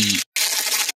 Goody.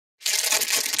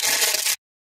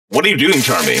 What are you doing,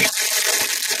 Charmy?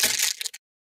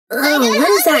 Oh, what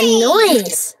is that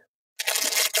noise?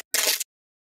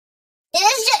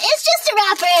 It's just a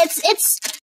wrapper. It's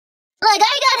like,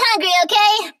 I got hungry,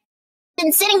 okay?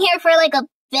 Been sitting here for like a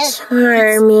bit.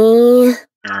 Charmy.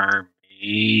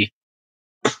 Charmy.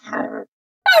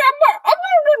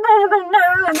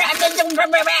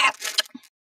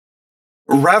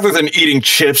 Rather than eating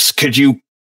chips, can you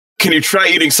try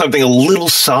eating something a little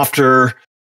softer,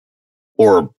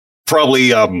 or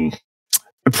probably eat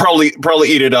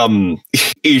it in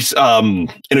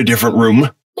a different room?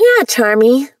 Yeah,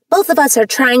 Charmy. Both of us are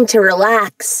trying to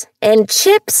relax, and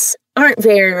chips aren't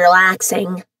very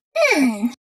relaxing.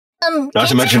 Not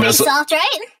to mention soft,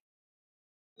 right?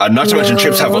 Not to mention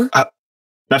chips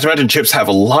have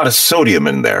a lot of sodium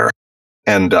in there,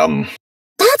 and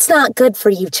That's not good for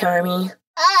you, Charmy.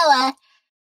 Oh,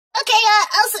 okay.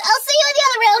 I'll see you in the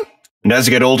other room. And as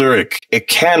you get older, it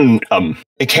can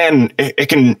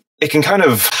kind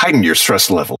of heighten your stress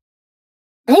level.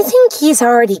 I think he's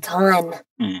already gone.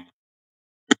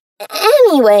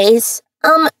 Anyways,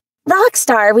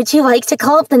 Rockstar, would you like to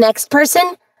call up the next person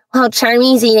while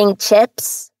Charmy's eating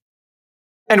chips?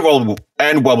 And while we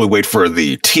wait for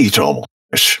the tea to almost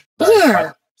finish.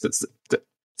 Yeah.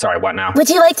 Sorry, what now? Would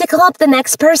you like to call up the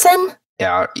next person?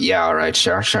 Yeah, all right,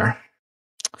 sure. Come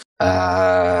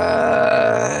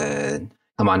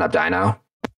on up, Dino.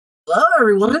 Hello,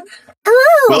 everyone.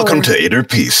 Hello. Welcome to Inner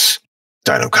Peace,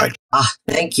 Dino Kite.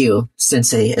 Thank you,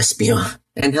 Sensei Espio.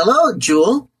 And hello,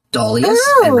 Jewel, Dolius,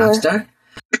 and Rockstar.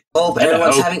 Hope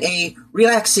everyone's having a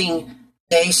relaxing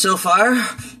day so far.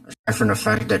 Aside from the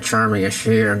fact that Charmy is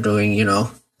here doing,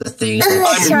 the things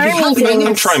that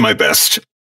I'm trying my best.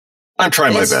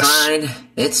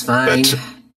 It's fine.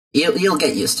 You'll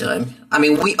get used to him.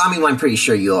 I'm pretty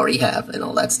sure you already have and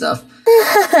all that stuff.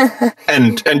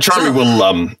 and Charmy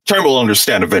will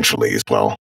understand eventually as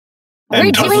well.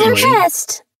 We're doing our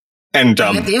best. And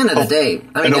at the end of the day,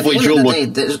 hopefully Jewel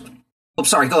will.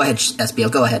 Sorry. Go ahead,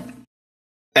 Espio. Go ahead.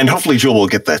 And hopefully Jewel will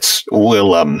get that.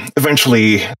 Will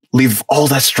eventually leave all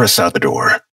that stress out the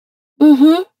door.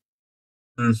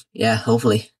 Yeah,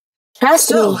 hopefully.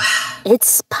 Trust me,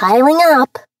 it's piling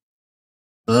up.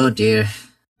 Oh dear.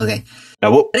 Okay.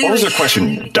 Now, what was your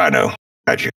question, Dino?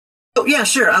 Had you? Oh yeah,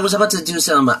 sure. I was about to do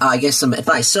some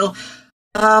advice. So,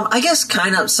 I guess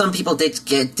kind of some people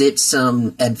did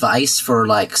some advice for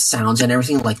like sounds and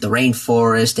everything, like the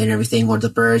rainforest and everything, or the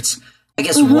birds. I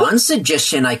guess one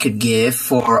suggestion I could give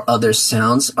for other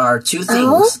sounds are two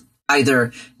things.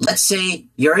 Either, let's say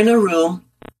you're in a room,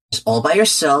 just all by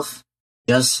yourself,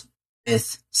 just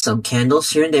with some candles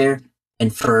here and there,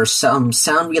 and for some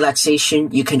sound relaxation,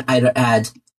 you can either add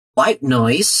white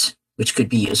noise, which could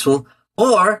be useful,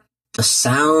 or the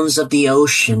sounds of the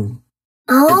ocean.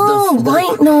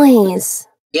 White noise.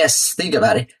 Yes, think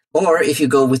about it. Or if you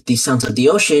go with the sounds of the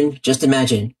ocean, just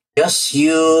imagine just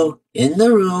you in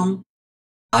the room,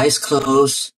 eyes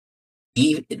closed,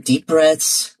 deep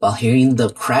breaths while hearing the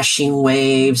crashing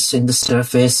waves in the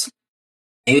surface.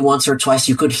 Maybe once or twice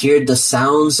you could hear the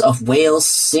sounds of whales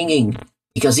singing,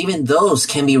 because even those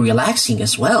can be relaxing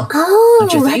as well.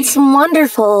 Don't you think? That's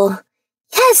wonderful.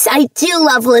 Yes, I do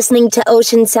love listening to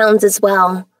ocean sounds as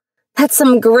well. That's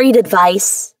some great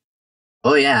advice.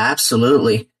 Oh yeah,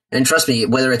 absolutely. And trust me,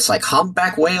 whether it's like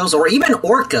humpback whales or even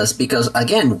orcas, because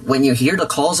again, when you hear the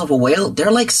calls of a whale,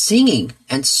 they're like singing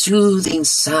and soothing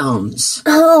sounds.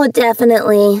 Oh,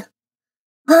 definitely.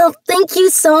 Well, thank you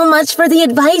so much for the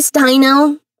advice,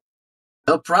 Dino.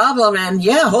 No problem, and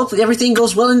yeah, hopefully everything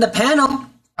goes well in the panel.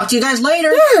 Talk to you guys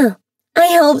later. Yeah,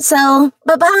 I hope so.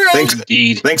 Bye-bye.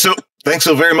 Thanks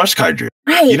so very much, Kaiju.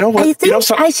 Right, You know what? I think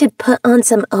I should put on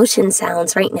some ocean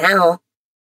sounds right now.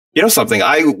 You know something?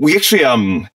 We actually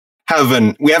have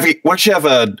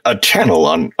a channel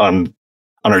on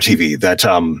our TV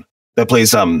that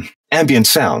plays ambient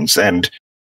sounds, and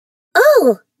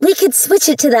we could switch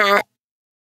it to that.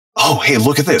 Oh, hey,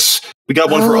 look at this. We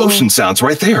got one for ocean sounds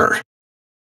right there.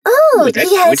 Oh,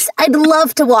 yes, I'd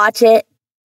love to watch it.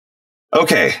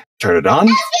 Okay, turn it on.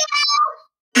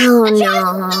 Oh, no. I'm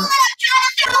trying to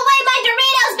throw away my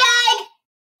Doritos bag.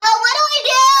 What do I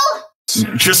do?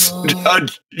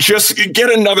 Just get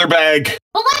another bag.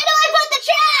 Well, where do I put the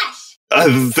trash?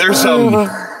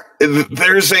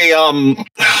 There's a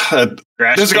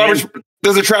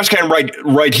There's a trash can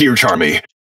right here, Charmy.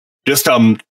 Just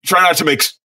try not to make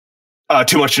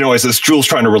too much noise as Jules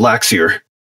trying to relax here.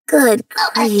 Good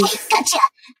Okay, grief. gotcha.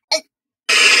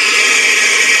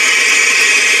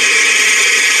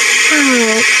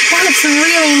 Oh, that's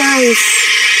really nice.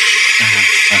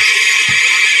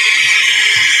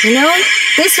 You know,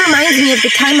 this reminds me of the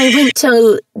time I went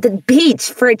to the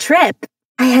beach for a trip.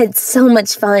 I had so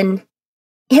much fun.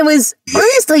 It was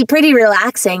honestly pretty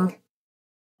relaxing.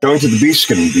 Going to the beach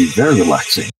can be very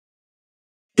relaxing.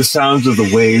 The sounds of the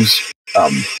waves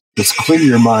just clear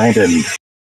your mind and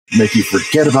make you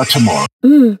forget about tomorrow.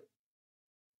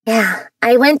 Yeah,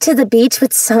 I went to the beach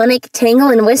with Sonic, Tangle,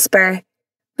 and Whisper.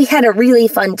 We had a really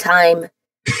fun time.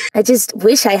 I just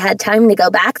wish I had time to go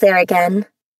back there again.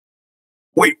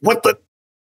 Wait, what the?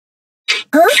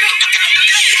 Huh?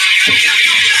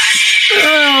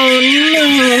 Oh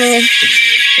no.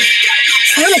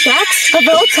 Sonic X of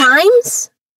all times?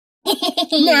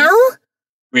 Now?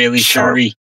 Really,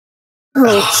 Charmy?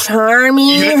 Oh,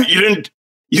 Charmy.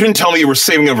 You didn't tell me you were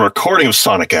saving a recording of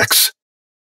Sonic X.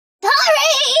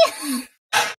 Sorry!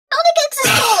 Sonic X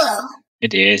is cool.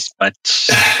 It is, but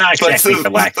not exactly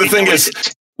the thing is,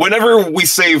 whenever we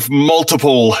save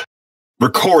multiple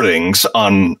recordings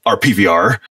on our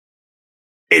PVR,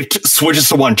 it switches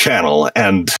to one channel,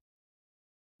 and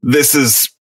this is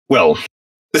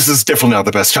definitely not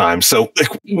the best time. So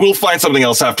we'll find something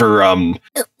else after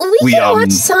we can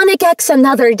watch Sonic X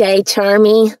another day,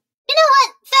 Charmy. You know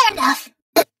what? Fair enough.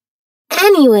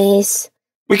 Anyways,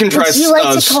 we can try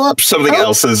something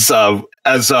else as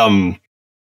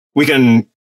we can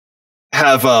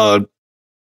have oh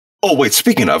wait,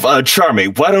 speaking of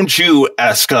Charmy, why don't you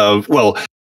ask bring up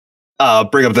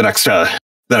the next I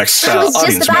was audience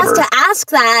just about member. to ask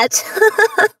that.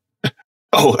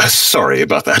 Oh, sorry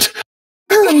about that.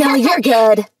 Oh no, you're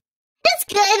good. That's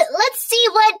good. Let's see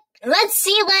what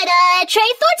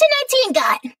Trey Thornton 19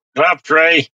 got. Up,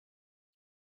 Trey.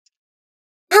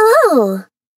 Hello.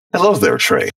 Hello there,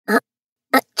 Trey.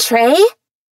 Trey?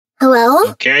 Hello?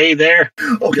 Okay, there.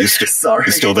 Okay, sorry.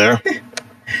 You still there?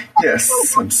 Yes,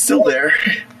 I'm still there.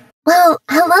 Well,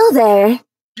 hello there.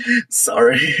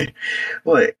 Sorry.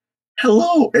 Wait.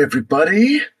 Hello,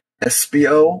 everybody.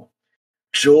 Espio,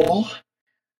 Joel,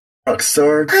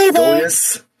 Rockstar,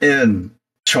 Dolius, and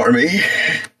Charmy.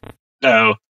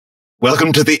 Oh.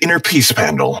 Welcome to the Inner Peace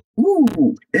panel.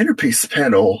 Ooh, Inner Peace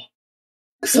panel.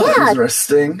 This is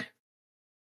interesting.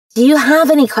 Do you have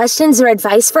any questions or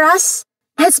advice for us?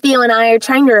 Espio and I are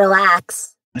trying to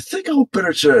relax. I think I'll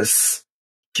better just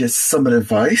get some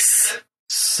advice.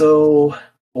 So,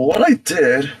 what I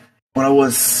did when I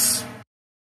was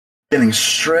getting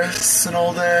stressed and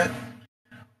all that,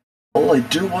 all I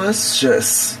do was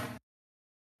just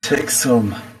take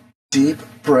some deep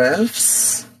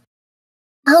breaths.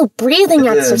 Oh, breathing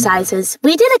exercises.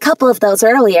 We did a couple of those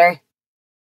earlier.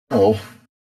 Oh.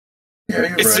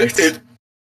 Yeah, you're right.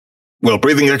 Well,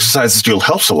 breathing exercises, Jewel,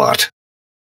 helps a lot.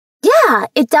 Yeah,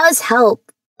 it does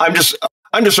help. I'm just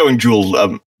showing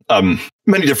Jewel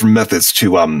many different methods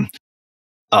to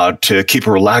keep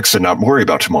her relaxed and not worry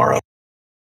about tomorrow.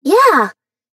 Yeah.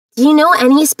 Do you know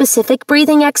any specific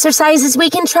breathing exercises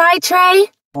we can try, Trey?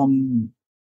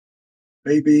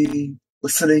 Maybe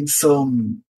listening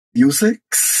some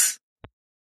musics?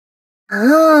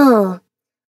 Oh.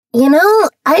 You know,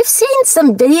 I've seen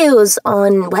some videos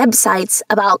on websites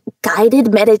about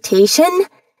guided meditation.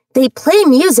 They play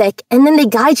music and then they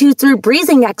guide you through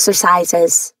breathing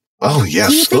exercises. Oh, yes.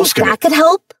 Do you think that could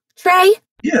help, Trey?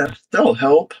 Yeah, that'll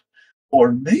help.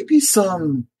 Or maybe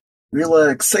some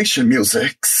relaxation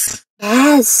musics.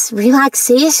 Yes,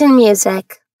 relaxation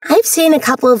music. I've seen a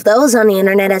couple of those on the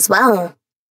internet as well.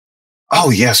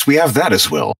 Oh, yes, we have that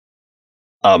as well.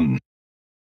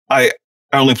 I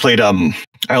only played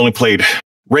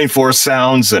rainforest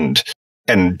sounds and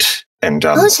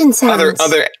ocean sounds.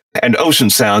 other and ocean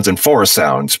sounds and forest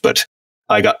sounds, but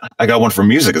I got one for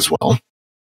music as well.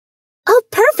 Oh,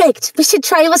 perfect. We should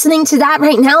try listening to that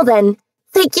right now then.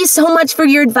 Thank you so much for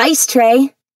your advice,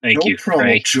 Trey. Thank you, No problem,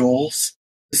 Trey. Jules.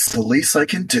 It's the least I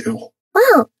can do.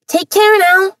 Well, take care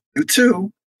now. You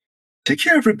too. Take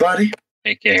care, everybody.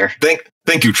 Take care.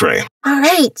 Thank you, Trey. All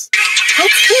right.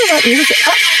 Let's hear that music.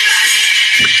 Oh.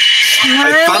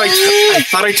 I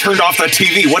thought I turned off that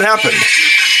TV. What happened?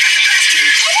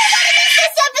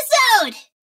 This episode!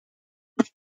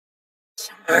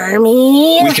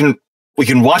 Charmy. We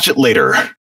can watch it later,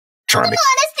 Charmy. Come on,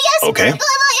 it's the Okay.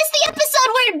 It's the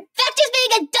episode where Vector's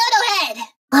being a dodo head.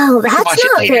 Well, that's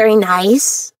not very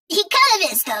nice. He kind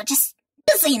of is, though. Just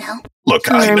so you know. Look,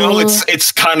 I know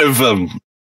it's kind of a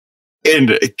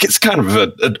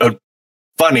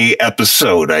funny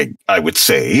episode, I would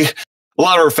say. A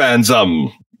lot of our fans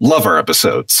love our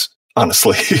episodes,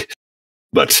 honestly.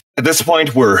 But at this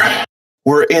point, we're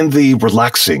in the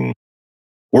relaxing.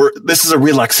 This is a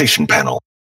relaxation panel,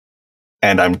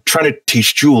 and I'm trying to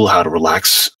teach Jewel how to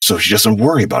relax so she doesn't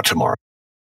worry about tomorrow.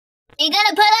 You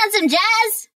gonna put on some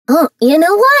jazz? Oh, you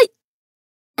know what?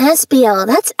 Espio,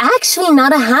 that's actually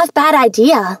not a half bad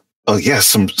idea. Oh yes,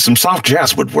 some soft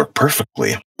jazz would work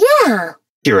perfectly. Yeah.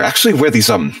 Here, actually, wear these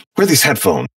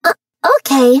headphones.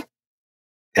 Okay.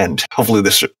 And hopefully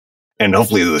this should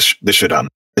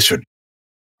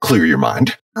clear your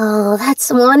mind. Oh,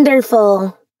 that's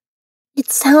wonderful.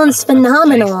 It sounds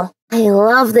phenomenal. I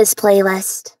love this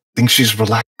playlist. Think she's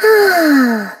relaxed.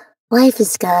 Life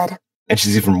is good. And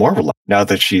she's even more relaxed now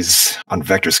that she's on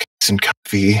Vector's case and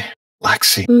comfy,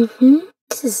 relaxing. Mm-hmm.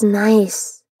 This is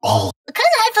nice. Oh. What kind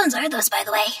of headphones are those, by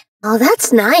the way? Oh,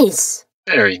 that's nice.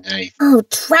 Very nice. Oh,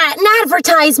 an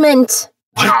advertisement.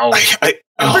 Wow.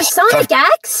 For Sonic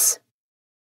X?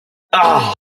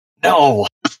 Oh, no.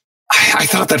 I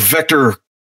thought that Vector...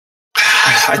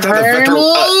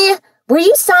 Charmy, were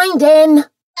you signed in?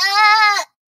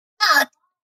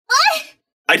 What?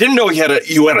 I didn't know you had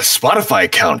a Spotify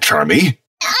account, Charmy.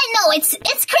 I know, it's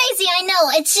crazy, I know,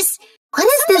 it's just... What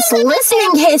is this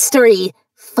listening history?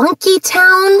 Funky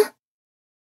Town?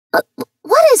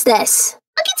 What is this?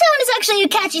 Funky Town is actually a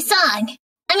catchy song.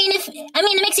 I mean,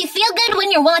 it makes you feel good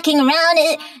when you're walking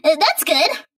around. That's good.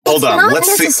 Hold on, Not let's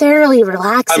see. necessarily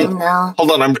relaxing, though.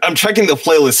 Hold on, I'm checking the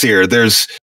playlist here. There's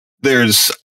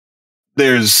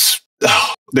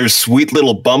Sweet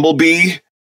Little Bumblebee.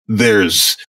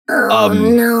 There's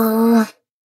no.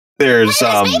 There's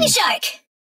Baby Shark.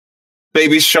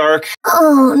 Baby Shark.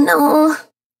 Oh no.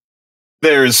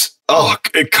 There's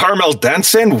Carmel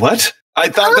Dancing. What? I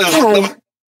thought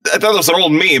that was an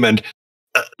old meme, and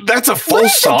that's a full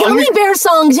song. What is the Gummy Bear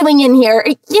song doing in here?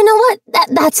 You know what?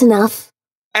 That's enough.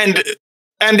 And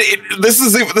this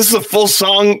is a full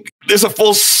song. There's a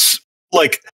full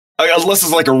unless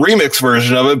it's like a remix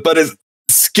version of it, but it's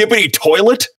Skippity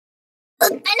Toilet. I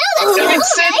know that's You cool, can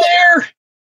sit right? there.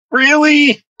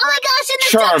 Really? Oh my gosh, and the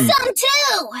Charm. duck song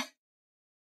too.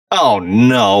 Oh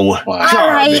no!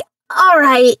 Wow. All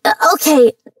right.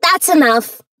 Okay, that's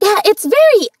enough. Yeah, it's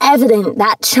very evident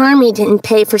that Charmy didn't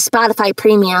pay for Spotify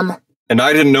Premium. And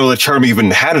I didn't know that Charmy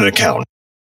even had an account.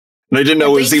 And I didn't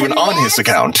know it was even on his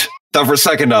account. Thought for a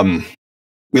second,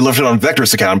 we left it on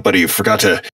Vector's account, but he forgot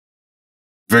to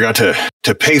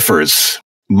pay for his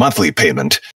monthly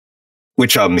payment,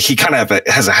 which he kind of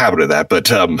has a habit of that.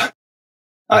 But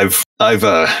I've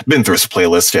been through his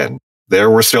playlist, and there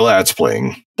were still ads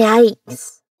playing.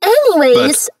 Yikes.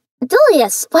 Anyways,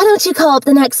 Dolius, why don't you call up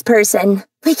the next person?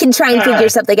 We can try and figure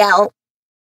something out.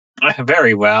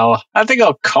 Very well. I think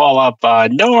I'll call up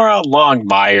Nora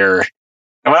Longmire.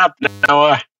 Come on up,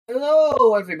 Noah.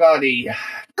 Hello, everybody.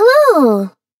 Hello.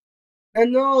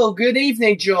 Hello, good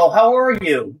evening, Joel. How are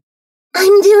you?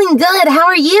 I'm doing good. How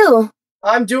are you?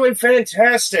 I'm doing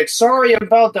fantastic. Sorry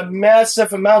about the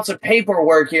massive amounts of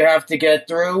paperwork you have to get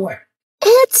through.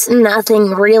 It's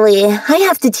nothing, really. I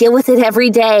have to deal with it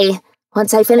every day.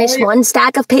 Once I finish one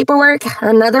stack of paperwork,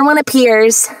 another one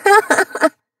appears.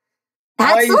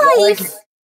 That's life.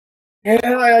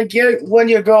 I get when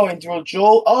you're going through,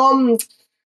 Joel.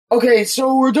 Okay,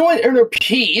 so we're doing inner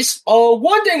peace.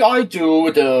 One thing I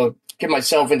do to get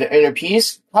myself into inner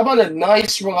peace, how about a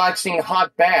nice, relaxing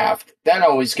hot bath? That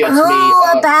always gets me.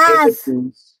 A bath.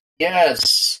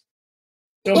 Yes.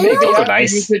 So You maybe know-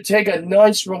 you could take a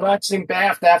nice, relaxing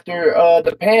bath after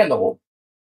the panel.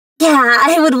 Yeah,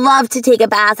 I would love to take a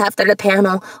bath after the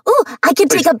panel. Ooh, I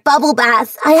could take a bubble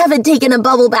bath. I haven't taken a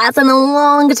bubble bath in a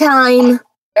long time.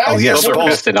 Oh yes, Those are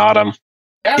best in autumn.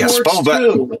 That yes, works bubble bath.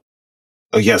 too.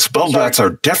 Oh yes, bubble baths are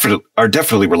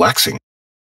definitely relaxing.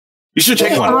 You should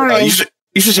take They one. are. You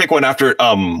should take one after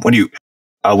when you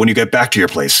get back to your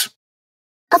place.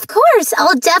 Of course,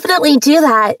 I'll definitely do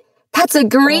that. That's a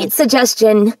great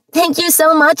suggestion. Thank you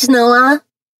so much, Noah.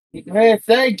 Hey,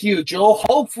 thank you, Joel.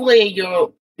 Hopefully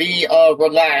you'll be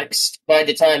relaxed by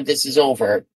the time this is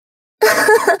over.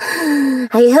 I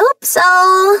hope so.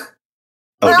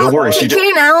 Oh, don't worry. Take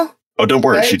care now. Oh, don't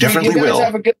worry. Thank She you. definitely You guys will.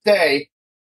 have a good day.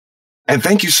 And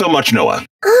thank you so much, Noah.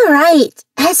 All right.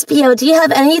 Espio, do you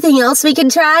have anything else we can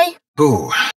try?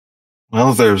 Ooh.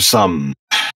 Well, there's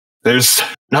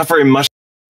not very much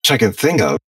I can think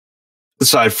of,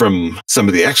 aside from some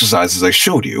of the exercises I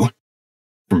showed you.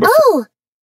 Oh!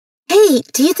 Hey,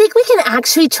 do you think we can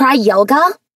actually try yoga?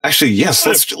 Actually, yes,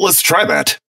 let's try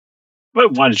that. I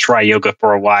want to try yoga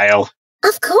for a while.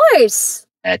 Of course.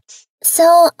 That's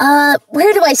So,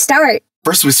 where do I start?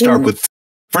 First we start with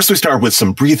first we start with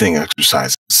some breathing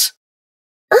exercises.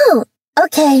 Oh,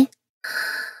 okay.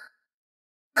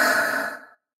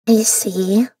 I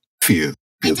see. Feel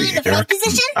the air.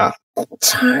 Position?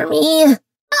 Charmy.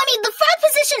 I mean, the frog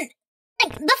position.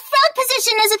 Like, the frog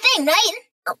position is a thing, right?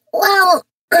 Well,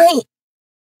 I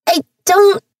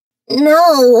don't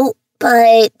know,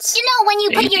 but you know when you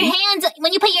put your hands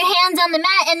on the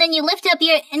mat and then you lift up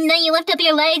your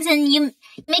legs and you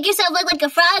make yourself look like a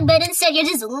frog, but instead you're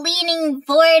just leaning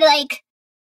forward like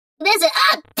this.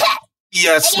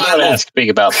 Yes, Don't ask big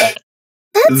about that.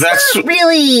 That's not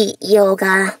really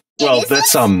yoga. Well,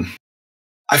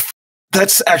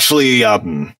 that's actually I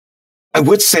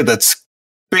would say that's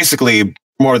basically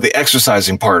more the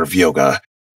exercising part of yoga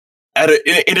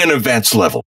in an advanced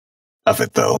level of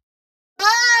it, though.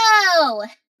 Oh!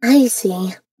 I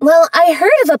see. Well, I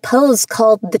heard of a pose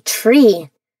called the tree.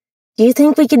 Do you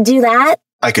think we could do that?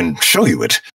 I can show you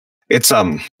it. It's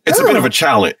a bit of a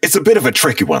challenge. It's a bit of a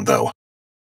tricky one, though.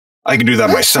 I can do that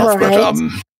myself, but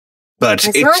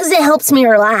as long as it helps me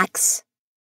relax.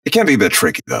 It can be a bit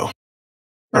tricky, though.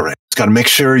 All right, just gotta make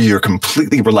sure you're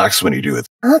completely relaxed when you do it.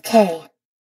 Okay.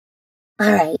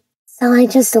 All right. So I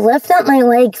just lift up my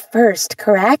leg first,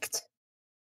 correct?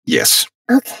 Yes.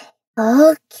 Okay.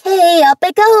 Okay, up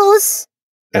it goes.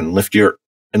 And lift your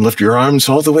arms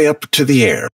all the way up to the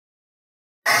air.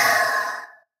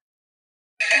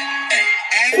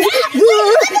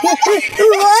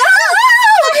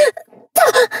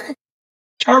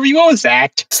 Charmy, what was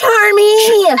that?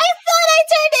 Charmy! I thought I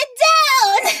turned it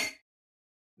down!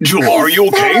 Jewel, are you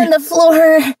okay? On the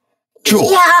floor.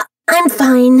 Jewel. Yeah, I'm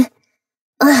fine.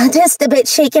 Just a bit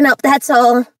shaken up, that's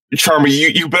all.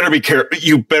 Charmy, you better be careful.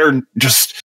 You better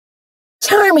just...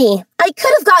 Charmy, I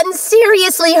could have gotten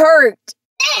seriously hurt.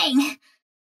 Dang!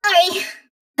 Sorry.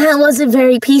 That wasn't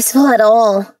very peaceful at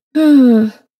all.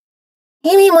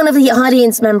 Maybe one of the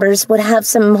audience members would have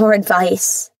some more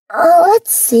advice.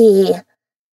 Let's see.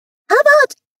 How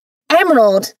about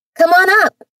Emerald? Come on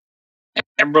up.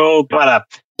 Emerald, what up?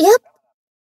 Yep.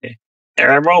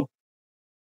 There, Emerald.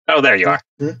 Oh, there you are.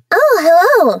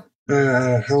 Oh,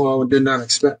 hello. Hello. Did not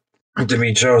expect to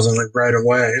be chosen right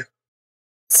away.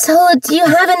 So, do you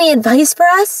have any advice for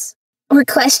us? Or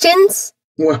questions?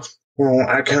 Well,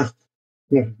 I kind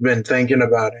of been thinking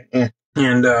about it,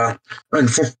 and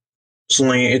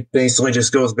unfortunately, it basically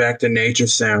just goes back to nature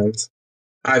sounds.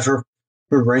 I've heard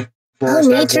rainforest,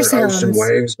 nature sounds. Ocean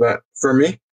waves, but for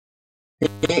me,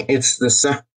 it's the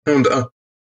sound of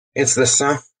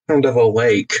a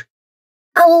lake.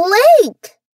 A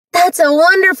lake! That's a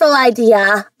wonderful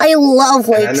idea. I love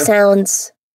lake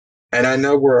sounds. And I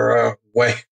know we're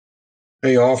way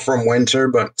off from winter,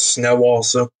 but snow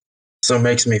also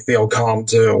makes me feel calm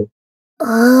too.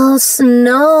 Oh,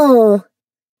 snow.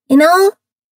 You know,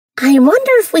 I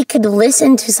wonder if we could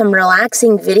listen to some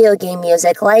relaxing video game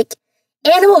music like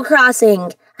Animal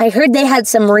Crossing. I heard they had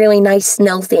some really nice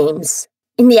snow themes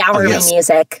in the hourly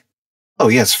music. Oh,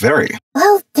 yes, very.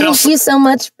 Well, thank you so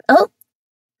much. Oh,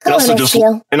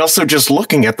 and also just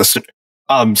looking at the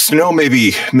snow may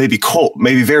be cold,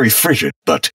 maybe very frigid,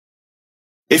 but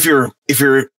if you're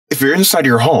inside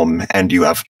your home and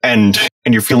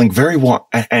you're feeling very warm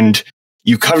and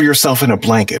you cover yourself in a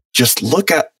blanket, just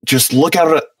look out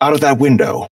of that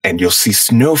window and you'll see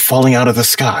snow falling out of the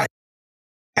sky.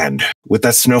 And with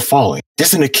that snow falling,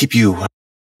 doesn't it keep you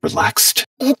relaxed?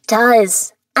 It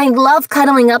does. I love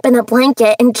cuddling up in a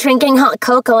blanket and drinking hot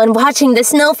cocoa and watching the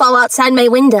snow fall outside my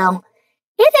window.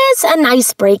 It is a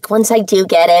nice break once I do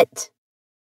get it.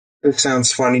 It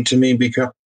sounds funny to me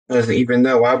because even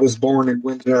though I was born in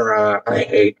winter, I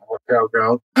hate hot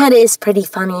cocoa. That is pretty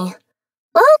funny.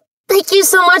 Well, thank you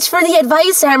so much for the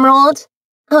advice, Emerald.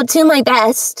 I'll do my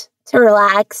best to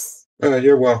relax.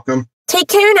 You're welcome. Take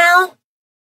care now.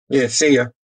 Yeah, see ya.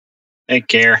 Take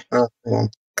care.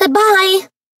 Goodbye.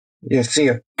 Yeah, see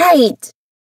ya. Right.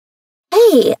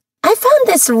 Hey, I found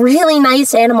this really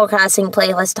nice Animal Crossing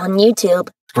playlist on YouTube.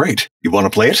 Great. You want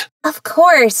to play it? Of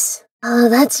course. Oh,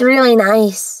 that's really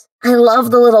nice. I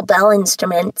love the little bell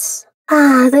instruments.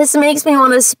 This makes me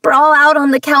want to sprawl out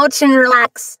on the couch and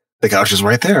relax. The couch is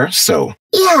right there, so...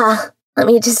 Yeah, let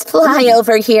me just fly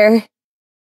over here.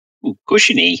 Ooh,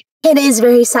 cushiony. It is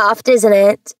very soft, isn't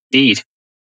it? Indeed.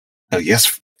 Oh,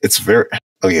 yes, it's very...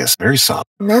 Oh, yes, very soft.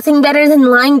 Nothing better than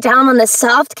lying down on a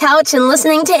soft couch and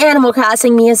listening to Animal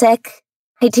Crossing music.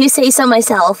 I do say so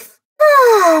myself.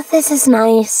 This is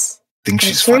nice. I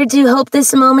sure do hope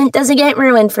this moment doesn't get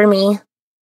ruined for me. I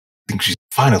think she's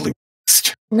finally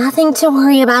released. Nothing to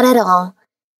worry about at all.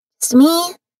 Just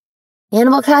me,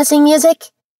 Animal Crossing music,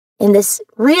 and this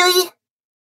really,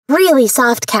 really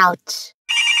soft couch.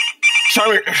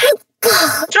 Charmy,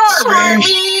 Charmy!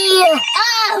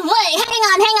 Wait,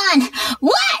 hang on.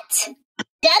 What?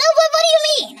 Dada, what do you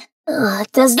mean?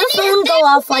 Does the phone go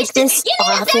off like this You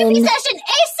need often? a therapy session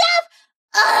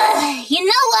ASAP? You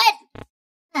know what?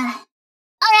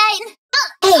 Alright.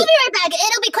 I'll be right back.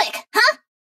 It'll be quick, huh?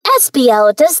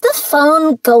 Espio, does the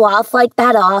phone go off like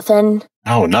that often?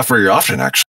 No, not very often,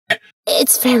 actually.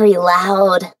 It's very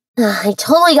loud. I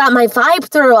totally got my vibe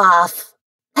throw off.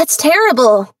 That's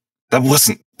terrible. That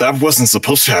wasn't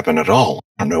supposed to happen at all.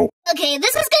 I know. Okay,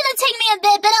 this is gonna take me a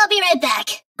bit, but I'll be right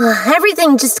back.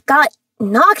 Everything just got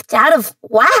knocked out of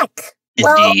whack.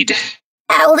 Indeed.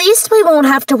 Well, at least we won't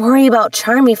have to worry about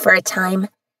Charmy for a time.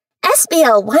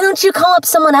 Espio, why don't you call up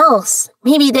someone else?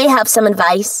 Maybe they have some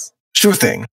advice. Sure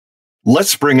thing.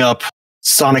 Let's bring up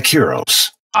Sonic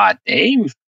Heroes. Odd name,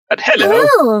 but hello.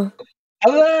 Oh.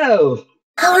 Hello.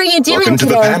 How are you doing Welcome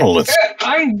today? to the panel.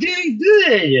 I'm doing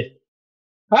good.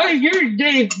 How's your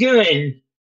day going?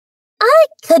 I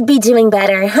could be doing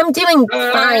better. I'm doing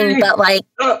fine, but like...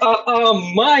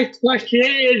 My question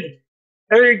is,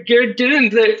 you're doing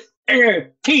the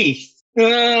inner piece.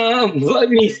 Let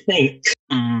me think.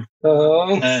 I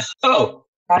have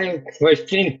a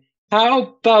question. How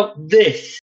about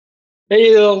this?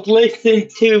 You'll listen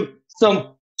to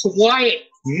some quiet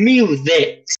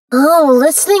music. Oh,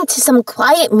 listening to some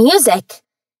quiet music.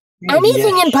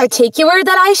 Anything in particular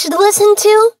that I should listen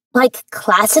to? Like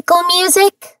classical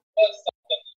music?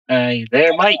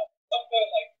 There, Mike.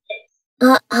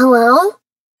 Hello?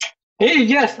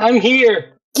 Yes, I'm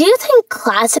here. Do you think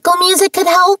classical music could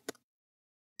help?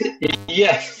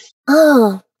 Yes.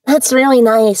 Oh, that's really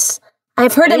nice.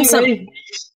 I've heard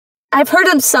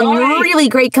of some really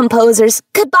great composers.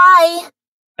 Goodbye.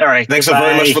 All right. Thanks so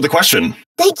very much for the question.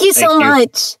 Thank you so Thank you.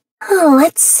 much. Oh,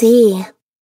 let's see.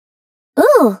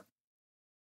 Ooh.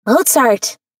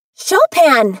 Mozart.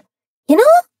 Chopin. You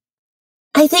know,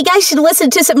 I think I should listen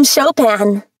to some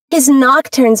Chopin. His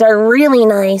nocturnes are really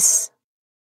nice.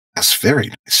 That's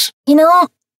very nice. You know,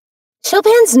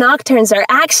 Chopin's nocturnes are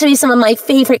actually some of my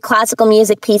favorite classical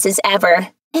music pieces ever.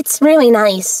 It's really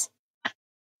nice.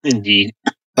 Indeed.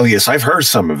 Oh yes, I've heard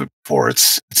some of it before.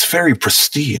 It's very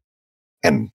pristine,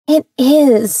 and it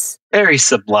is very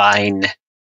sublime.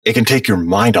 It can take your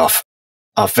mind off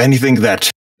anything that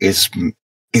is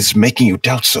making you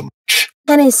doubt so much.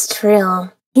 That is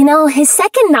true. You know, his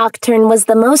second nocturne was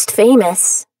the most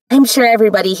famous. I'm sure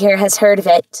everybody here has heard of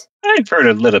it. I've heard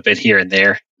a little bit here and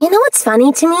there. You know what's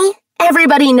funny to me?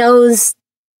 Everybody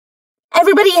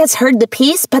has heard the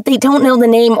piece, but they don't know the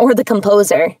name or the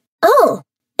composer. Oh,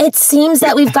 it seems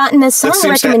that we've gotten a song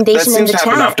recommendation in the chat.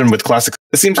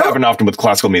 It seems to happen often with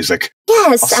classical music.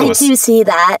 Yes, Also, I do see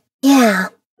that. Yeah.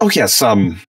 Oh yes,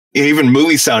 even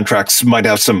movie soundtracks might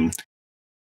have some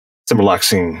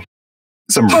relaxing.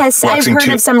 Yes, I've heard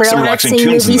of some relaxing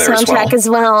movie soundtrack as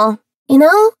well. You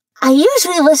know, I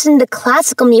usually listen to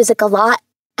classical music a lot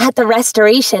at the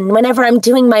restoration whenever I'm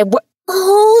doing my work.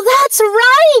 Oh, that's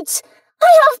right! I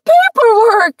have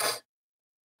paperwork!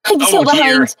 I'm so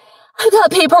behind. I've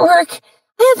got paperwork.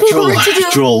 I have paperwork to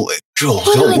do. Jewel,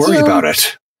 don't worry about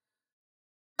it.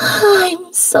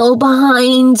 I'm so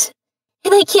behind.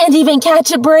 And I can't even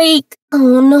catch a break.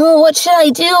 Oh no, what should I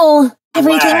do?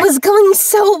 Everything was going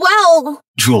so well.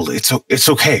 Jewel, it's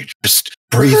okay. Just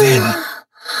breathe in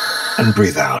and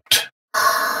breathe out.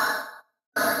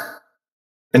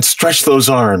 And stretch those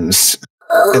arms.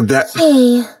 Okay. And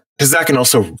because that can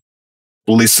also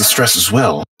release the stress as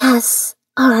well. Yes.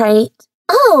 All right.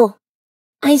 Oh,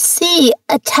 I see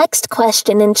a text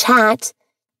question in chat.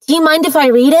 Do you mind if I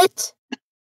read it?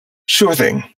 Sure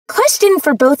thing. Question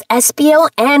for both Espio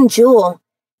and Jewel.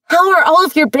 How are all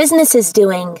of your businesses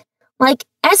doing? Like,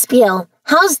 Espio,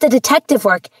 how's the detective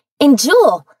work? And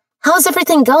Jewel, how's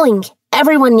everything going?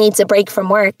 Everyone needs a break from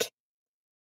work.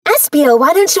 Espio,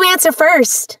 why don't you answer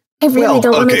first? I really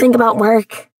don't want to think about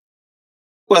work.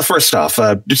 Well, first off,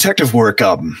 detective work,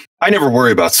 I never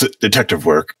worry about detective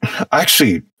work.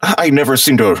 I never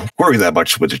seem to worry that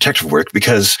much with detective work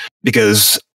because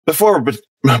before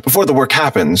the work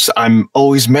happens, I'm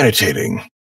always meditating.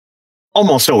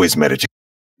 Almost always meditating.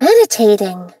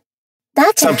 Meditating?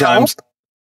 That can help.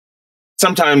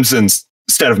 Sometimes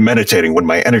instead of meditating when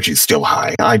my energy's still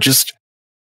high, I just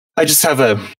have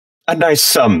a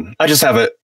nice I just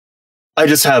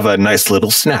have a nice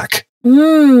little snack.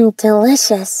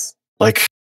 Delicious. Like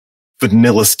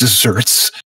vanilla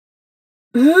desserts.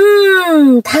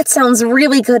 That sounds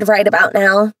really good right about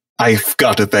now. I've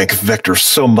got to thank Vector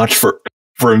so much for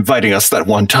inviting us that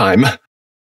one time.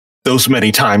 Those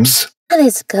many times. That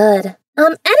is good.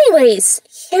 Anyways,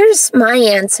 here's my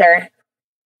answer.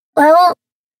 Well,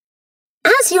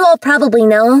 As you all probably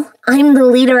know, I'm the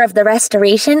leader of the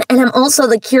restoration, and I'm also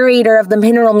the curator of the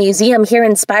Mineral Museum here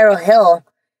in Spiral Hill.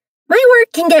 My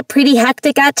work can get pretty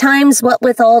hectic at times, what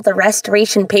with all the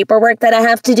restoration paperwork that I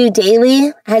have to do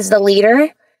daily as the leader.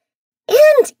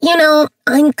 And,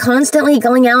 I'm constantly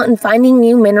going out and finding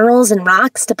new minerals and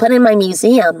rocks to put in my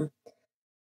museum.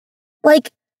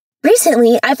 Like,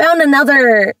 recently, I found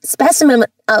another specimen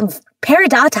of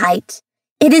peridotite.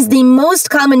 It is the most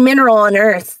common mineral on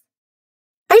Earth.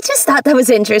 I just thought that was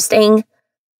interesting.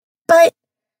 But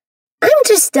I'm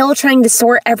just still trying to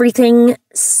sort everything,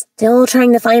 still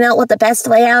trying to find out what the best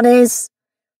layout is.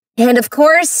 And of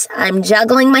course, I'm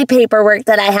juggling my paperwork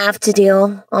that I have to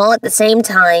do, all at the same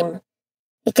time.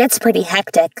 It gets pretty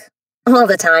hectic, all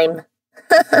the time.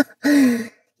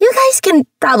 You guys can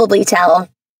probably tell.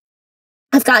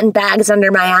 I've gotten bags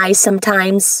under my eyes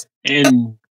sometimes.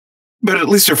 But at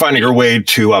least you're finding your way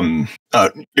to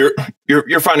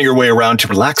you're finding your way around to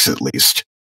relax at least.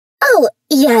 Oh,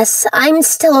 yes, I'm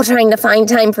still trying to find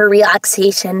time for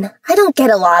relaxation. I don't get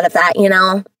a lot of that,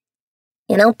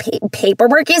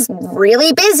 paperwork is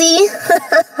really busy.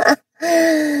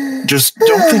 Just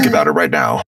don't think about it right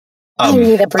now. I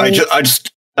need a break. I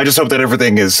just hope that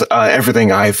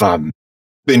everything I've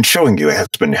been showing you has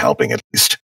been helping at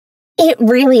least. It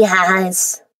really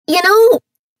has.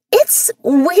 It's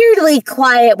weirdly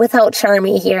quiet without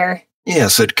Charmy here.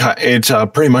 Yes, it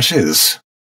pretty much is.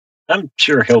 I'm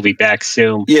sure he'll be back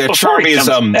soon. Yeah, Charmy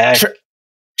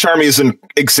isn't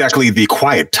exactly the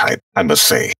quiet type, I must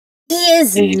say. He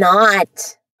is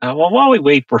not. Well, while we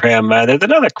wait for him, there's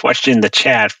another question in the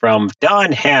chat from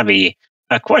Don Hammy.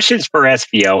 Questions for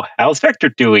Espio. How's Vector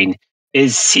doing?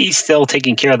 Is he still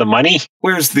taking care of the money?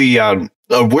 Where's the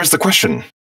question?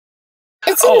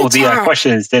 It's in the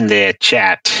question's in the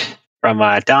chat from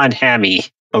Don Hammy.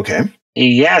 Okay.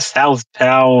 He asked, how's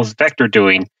Vector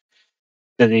doing?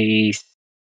 Did he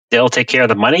still take care of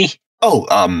the money? Oh,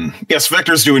 yes,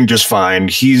 Vector's doing just fine.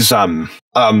 He's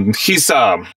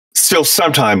still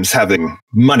sometimes having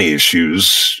money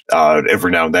issues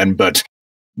every now and then, but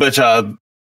this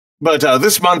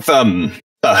month, the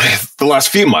last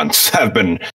few months have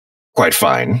been quite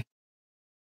fine,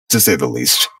 to say the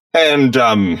least. And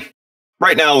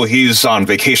right now he's on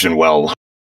vacation.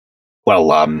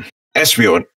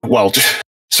 Espio.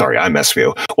 Sorry, I'm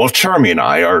Espio. Well, Charmy and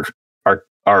I are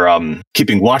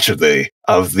keeping watch of the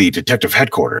detective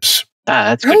headquarters.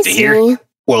 That's good to hear.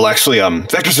 Well, actually,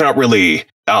 Vector's not really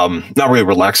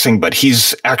relaxing, but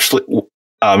he's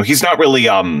not really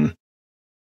on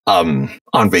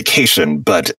vacation,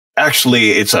 but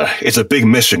actually it's a big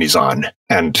mission he's on,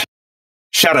 and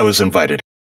Shadow is invited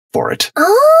for it.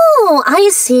 Oh, I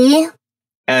see.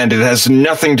 And it has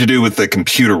nothing to do with the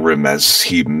computer room as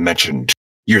he mentioned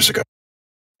years ago.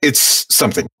 It's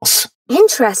something else.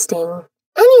 Interesting.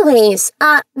 Anyways,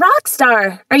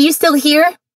 Rockstar, are you still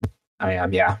here? I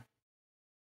am, yeah.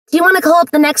 Do you want to call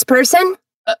up the next person?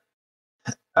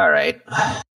 All right.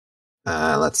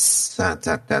 Let's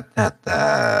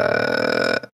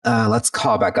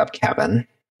call back up Kevin.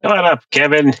 Come on up,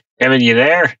 Kevin. Kevin, you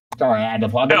there? Sorry, I had to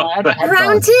plug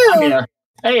Round two.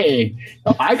 Hey,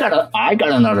 I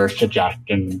got another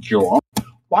suggestion, Jewel.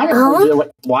 Why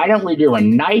don't we do a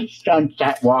nice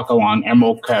sunset walk along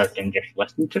Emerald Coast and just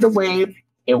listen to the waves?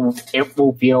 It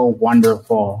will feel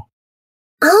wonderful.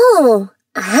 Oh,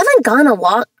 I haven't gone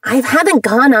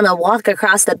on a walk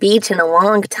across the beach in a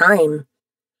long time.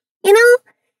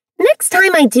 Next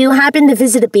time I do happen to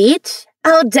visit a beach,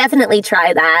 I'll definitely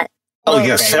try that. Oh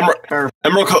yes,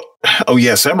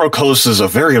 Emerald Coast is a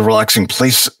very relaxing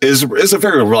place. Is a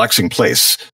very relaxing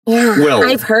place. Yeah,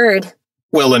 I've heard.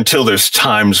 Well, until there's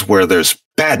times where there's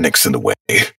badniks in the way.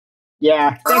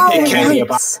 Yeah,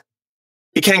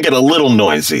 it can get a little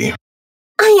noisy.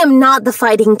 I am not the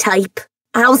fighting type.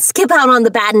 I'll skip out on the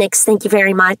badniks, thank you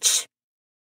very much.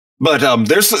 But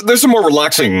there's some more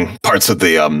relaxing parts of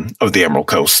the Emerald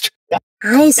Coast.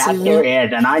 I see. That there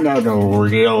is, and I know the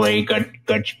really good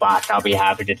spots I'll be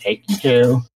happy to take you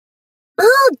to.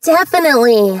 Oh,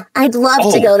 definitely. I'd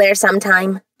love to go there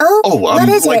sometime. What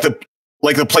is it?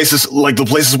 Like the places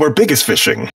where Big is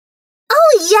fishing.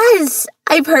 Oh yes,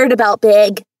 I've heard about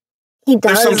Big. He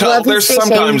does love his fishing. There's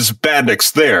sometimes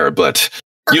badniks there, but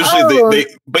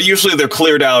usually they're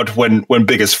cleared out when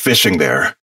Big is fishing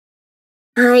there.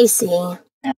 I see.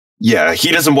 Yeah,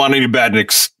 he doesn't want any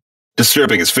badniks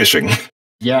disturbing his fishing.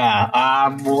 Yeah,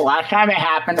 last time it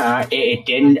happened, it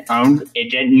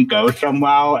didn't go so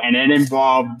well, and it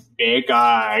involved Big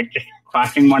just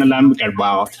crushing one of them because,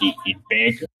 well, he's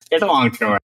big. It's a long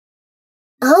story.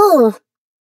 Oh,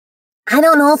 I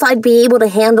don't know if I'd be able to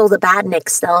handle the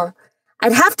badniks, though.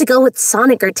 I'd have to go with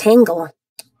Sonic or Tangle.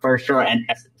 For sure. And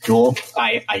Jewel,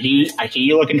 I see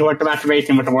you looking towards the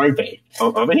masturbation with the word face.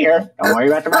 Over here. Don't worry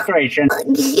about the masturbation.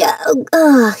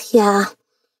 Yeah.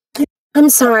 I'm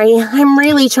sorry. I'm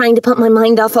really trying to put my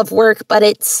mind off of work, but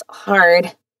it's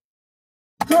hard.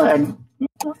 Good.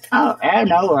 Oh,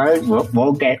 no worries.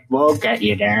 We'll get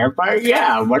you there. But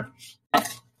yeah,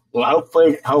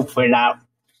 hopefully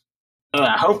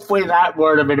that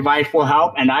word of advice will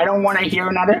help. And I don't want to hear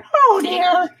another. Oh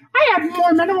dear, I have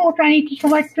more minerals I need to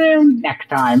select next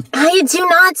time. I do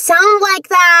not sound like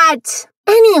that.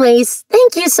 Anyways,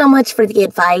 thank you so much for the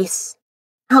advice.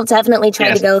 I'll definitely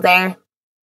try to go there.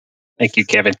 Thank you,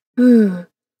 Kevin.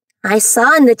 I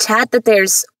saw in the chat that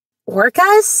there's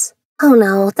orcas. Oh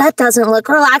no, that doesn't look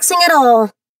relaxing at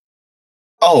all.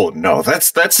 Oh no,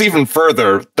 that's even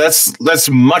further. That's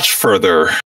much further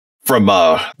from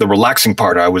the relaxing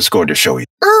part I was going to show you.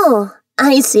 Oh,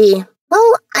 I see.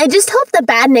 Well, I just hope the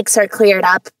badniks are cleared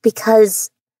up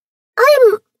because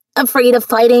I'm afraid of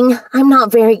fighting. I'm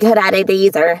not very good at it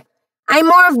either. I'm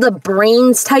more of the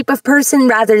brains type of person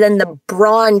rather than the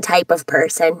brawn type of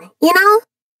person, you know?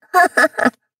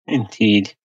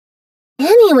 Indeed.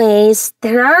 Anyways,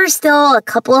 there are still a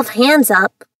couple of hands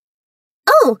up.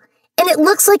 Oh, and it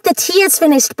looks like the tea is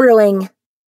finished brewing.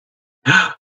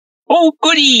 Oh,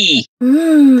 goody!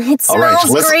 It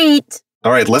smells great.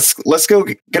 All right, let's go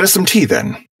get us some tea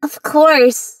then. Of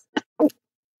course.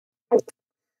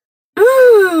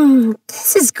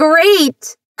 This is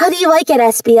great. How do you like it,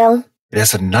 Espio?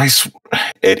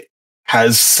 It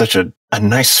has such a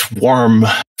nice warm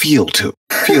feel to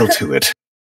it.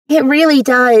 It really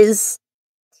does.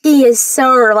 Tea is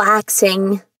so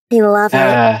relaxing. I love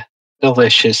it.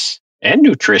 Delicious and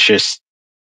nutritious.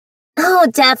 Oh,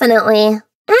 definitely.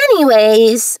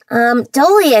 Anyways,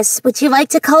 Dolius, would you like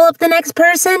to call up the next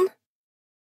person?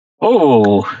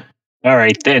 Oh, all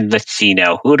right then. Let's see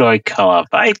now. Who do I call up?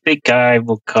 I think I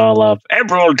will call up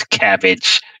Emerald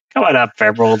Cabbage. Come on up,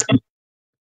 Emerald.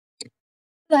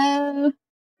 Hello.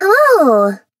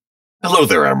 Hello. Hello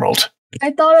there, Emerald.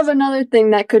 I thought of another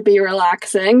thing that could be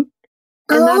relaxing,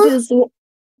 and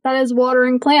that is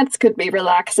watering plants could be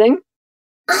relaxing.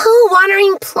 Oh,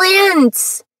 watering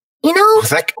plants. You know,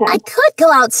 I could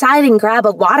go outside and grab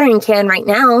a watering can right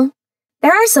now.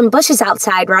 There are some bushes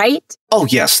outside, right? Oh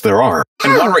yes, there are.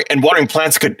 And watering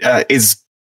plants is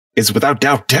without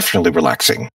doubt definitely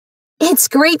relaxing. It's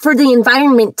great for the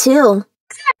environment too.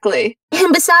 Exactly.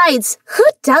 And besides, who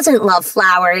doesn't love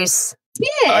flowers?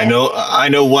 Yeah. I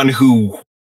know one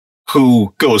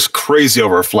who goes crazy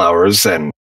over flowers,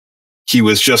 and he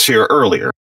was just here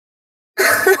earlier.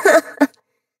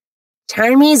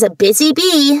 Charmy's a busy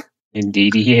bee.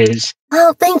 Indeed he is.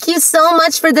 Well, thank you so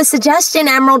much for the suggestion,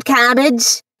 Emerald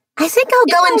Cabbage. I think I'll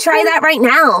go and try that right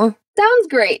now. Sounds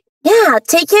great. Yeah,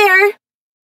 take care.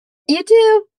 You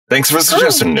too. Thanks for the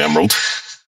suggestion, Emerald.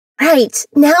 Right,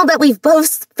 now that we've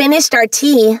both finished our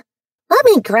tea, let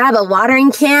me grab a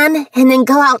watering can and then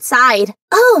go outside.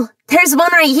 Oh, there's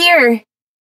one right here.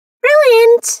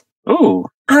 Brilliant. Ooh.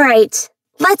 All right,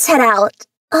 let's head out.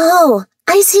 Oh,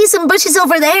 I see some bushes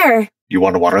over there. You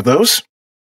want to water those?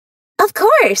 Of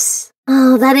course.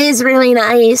 Oh, that is really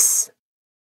nice.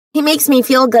 It makes me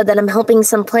feel good that I'm helping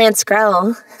some plants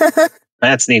grow.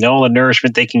 Plants need all the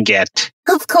nourishment they can get.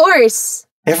 Of course.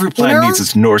 Every plant needs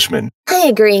its nourishment. I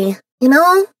agree. You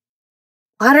know,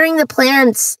 watering the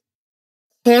plants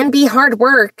can be hard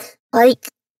work, like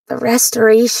the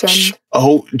restoration.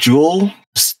 Oh, Jewel,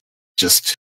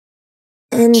 just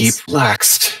And keep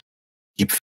relaxed.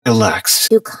 Keep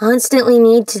relaxed. you constantly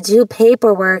need to do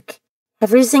paperwork.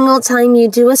 Every single time you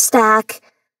do a stack,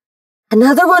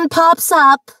 another one pops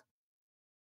up.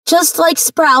 Just like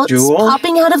sprouts Jewel?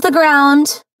 popping out of the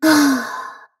ground.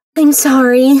 I'm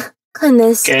sorry.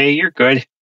 Goodness. Okay, you're good.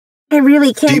 I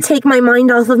really can't take my mind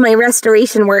off of my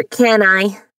restoration work, can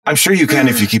I? I'm sure you can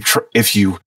if you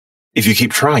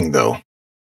keep trying, though.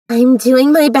 I'm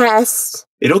doing my best.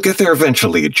 It'll get there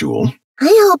eventually, Jewel.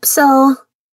 I hope so.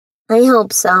 I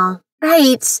hope so.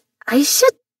 Right. I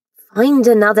should find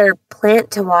another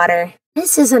plant to water.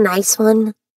 This is a nice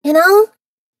one. You know,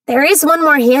 there is one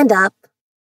more hand up.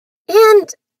 And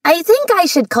I think I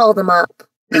should call them up.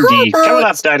 Indeed. Come on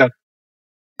up, Dido.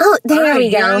 Oh, there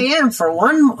we go. Here I am for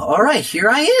one. All right, here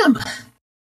I am.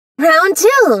 Round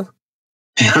two.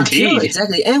 Round two,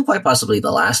 exactly, and quite possibly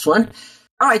the last one.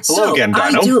 All right, Hello so again, I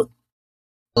Dino. do.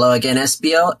 Hello again,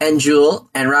 Espio and Jewel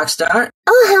and Rockstar.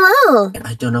 Oh, hello.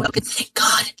 I don't know. Thank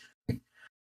God.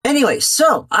 Anyway,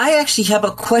 so I actually have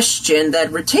a question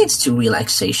that pertains to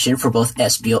relaxation for both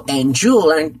Espio and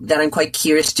Jewel, and that I'm quite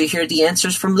curious to hear the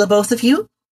answers from the both of you.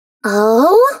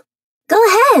 Oh,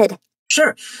 go ahead.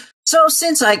 Sure. So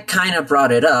since I kind of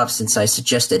brought it up, since I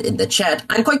suggested in the chat,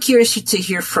 I'm quite curious to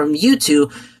hear from you two.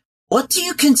 What do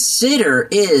you consider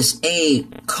is a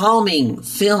calming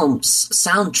film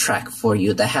soundtrack for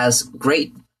you that has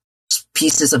great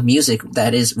pieces of music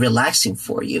that is relaxing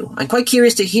for you? I'm quite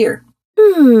curious to hear.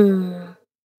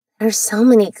 There's so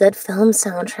many good film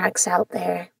soundtracks out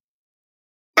there.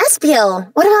 Espio,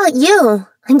 what about you?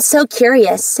 I'm so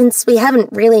curious, since we haven't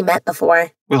really met before.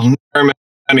 Well,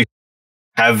 many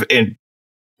have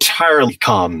entirely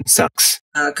calm sounds.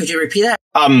 Could you repeat that?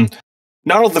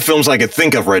 Not all the films I could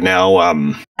think of right now.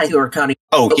 You were counting.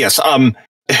 Oh, yes.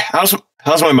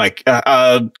 How's my mic?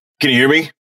 Can you hear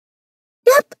me?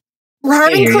 Yep.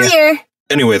 Loud and clear.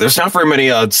 Anyway, there's not very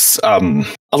many odds. A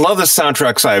lot of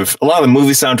the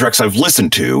movie soundtracks I've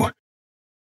listened to,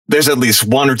 there's at least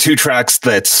one or two tracks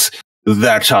that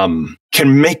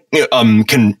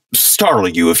can startle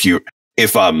you if you're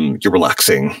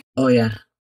relaxing. Oh yeah.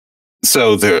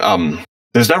 So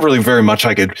there's not really very much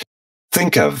I could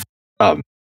think of.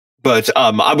 But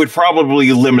I would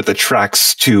probably limit the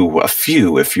tracks to a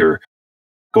few if you're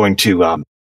going to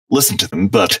listen to them.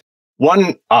 But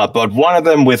one of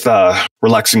them with a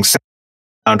relaxing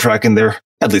soundtrack in there,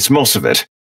 at least most of it,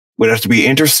 would have to be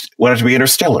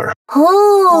Interstellar.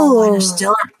 Oh,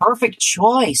 Interstellar, perfect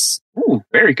choice. Ooh,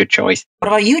 very good choice. What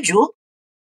about you, Jewel?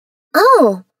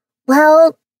 Oh,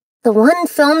 well, the one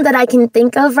film that I can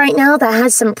think of right now that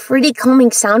has some pretty calming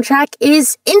soundtrack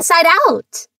is Inside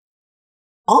Out.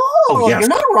 Oh, yes. You're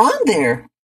not wrong there.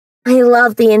 I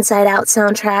love the Inside Out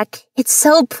soundtrack. It's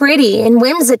so pretty and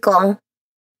whimsical.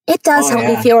 It does help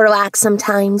me feel relaxed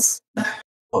sometimes.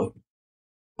 Oh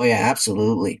yeah,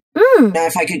 absolutely. Now,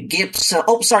 if I could give some...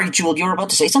 Oh, sorry, Jewel, you were about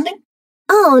to say something?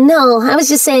 Oh, no, I was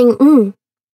just saying, Oh,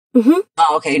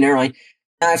 okay, never mind.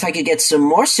 Now, if I could get some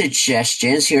more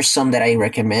suggestions, here's some that I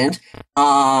recommend.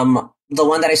 The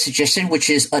one that I suggested,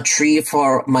 which is A Tree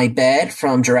for My Bed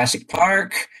from Jurassic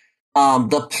Park.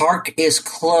 The Park is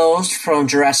Closed from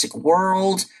Jurassic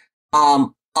World.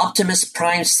 Optimus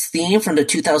Prime's theme from the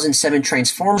 2007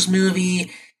 Transformers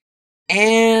movie.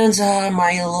 And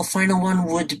my little final one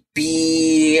would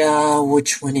be...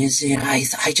 which one is it?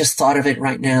 I just thought of it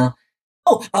right now.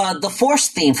 Oh, the Force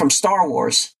theme from Star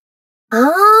Wars.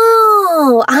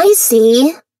 Oh, I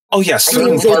see. Oh, yes.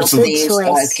 Certain parts of the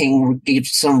themes can give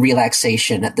some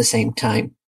relaxation at the same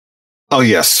time. Oh,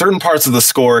 yes. Certain parts of the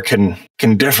score can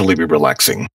definitely be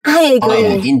relaxing. I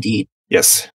agree. Indeed.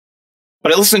 Yes.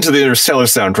 When I listen to the Interstellar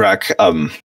soundtrack,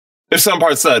 there's some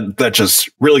parts that just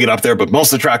really get up there, but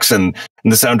most of the tracks in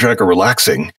the soundtrack are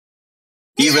relaxing.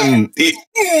 Even the...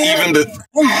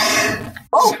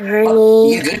 Oh,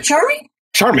 you good, Charmy?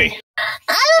 Charmy.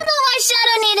 I don't know why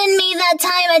Shadow needed me that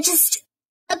time.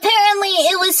 Apparently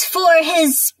it was for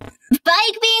his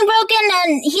bike being broken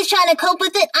and he's trying to cope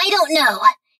with it. I don't know.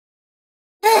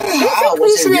 Wow,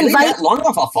 was it really that long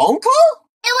of a phone call?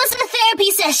 It was a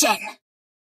therapy session.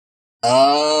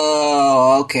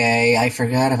 Oh, okay. I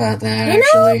forgot about that,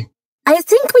 actually. I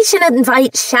think we should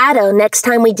invite Shadow next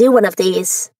time we do one of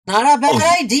these. Not a bad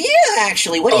idea,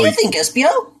 actually. What do you think, Espio?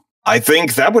 I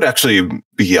think that would actually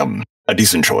be a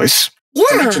decent choice.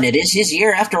 Yeah. It is his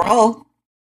year, after all.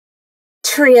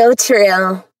 Trio.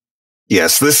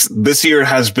 Yes, this year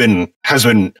has been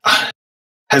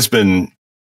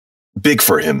big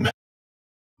for him.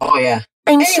 Oh, yeah.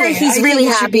 I'm sure he's really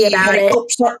happy about it. Oh,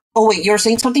 sorry. Oh, wait, you were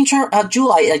saying something, Jewel?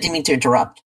 I didn't mean to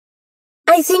interrupt.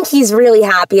 I think he's really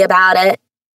happy about it.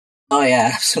 Oh,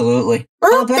 yeah, absolutely.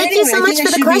 Well, thank you so much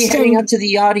for the question. Heading up to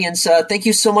the audience. Thank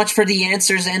you so much for the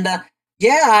answers. And,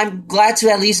 yeah, I'm glad to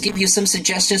at least give you some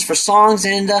suggestions for songs.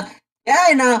 And,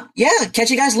 catch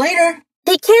you guys later.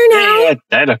 Take care now. Yeah,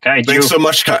 Dino Kaiju. Thanks so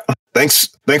much.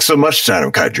 Thanks so much,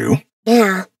 Dino Kaiju.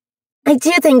 Yeah. I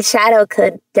do think Shadow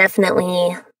could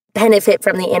definitely benefit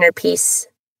from the inner peace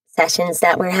sessions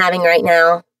that we're having right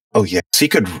now. Oh yes, he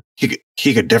could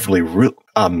definitely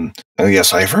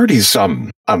yes, I've heard he's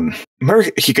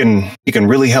he can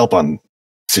really help on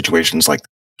situations like that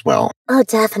as well. Oh,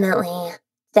 definitely.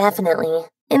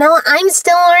 You know, I'm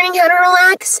still learning how to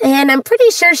relax, and I'm pretty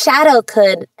sure Shadow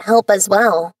could help as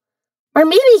well. Or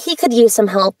maybe he could use some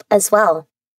help as well.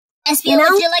 Espio,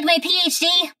 would you like my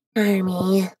PhD?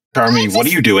 Charmy, what are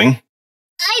you doing?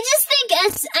 I just think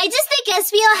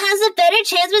Espio has a better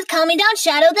chance with calming down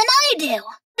Shadow than I do.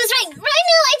 Because right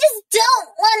now, I just don't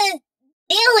want to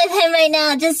deal with him right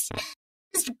now. Just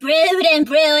brood and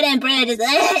brood and brood.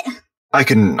 I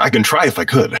can try if I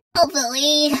could.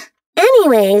 Hopefully.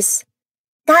 Anyways,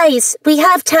 guys, we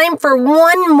have time for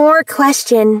one more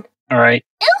question. All right.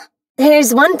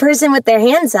 There's one person with their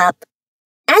hands up.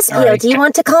 Espio, All right. do you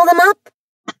want to call them up?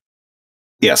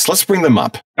 Yes, let's bring them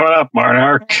up. Come on up,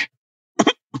 Monarch.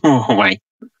 Oh my.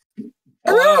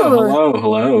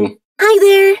 Hello. Hi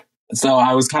there. So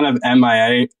I was kind of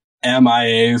MIA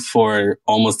for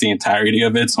almost the entirety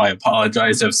of it, so I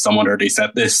apologize if someone already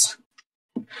said this.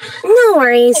 No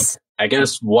worries. I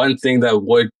guess one thing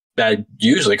that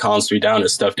usually calms me down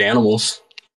is stuffed animals.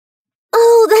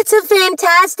 Oh, that's a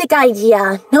fantastic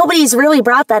idea. Nobody's really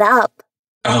brought that up.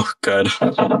 Oh, good.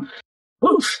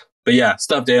 Oof. But yeah,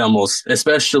 stuffed animals,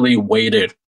 especially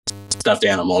weighted stuffed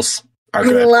animals, are I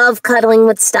good. love cuddling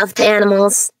with stuffed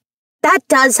animals. That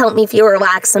does help me feel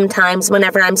relaxed sometimes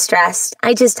whenever I'm stressed.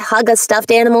 I just hug a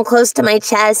stuffed animal close to my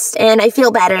chest and I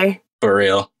feel better. For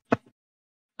real.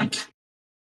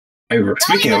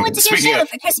 Speaking of, for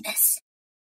Christmas.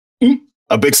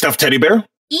 a big stuffed teddy bear.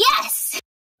 Yes.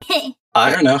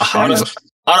 I don't know.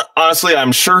 Honestly,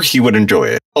 I'm sure he would enjoy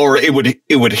it, or it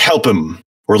would help him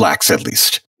relax at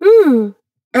least.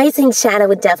 I think Shadow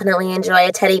would definitely enjoy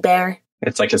a teddy bear.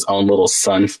 It's like his own little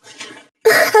son.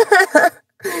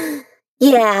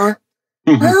 Yeah.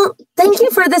 Well, thank you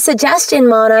for the suggestion,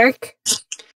 Monarch.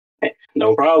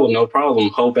 No problem.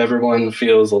 Hope everyone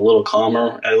feels a little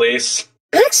calmer, at least.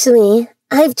 Actually,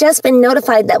 I've just been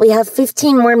notified that we have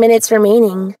 15 more minutes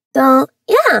remaining. So,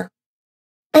 yeah.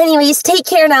 Anyways, take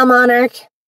care now, Monarch.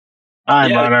 Bye,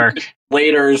 Monarch.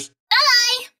 Laters.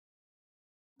 Bye.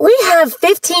 We have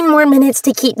 15 more minutes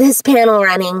to keep this panel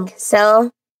running,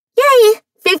 so yay!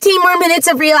 15 more minutes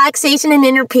of relaxation and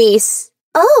inner peace.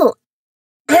 Oh,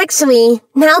 actually,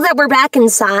 now that we're back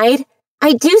inside,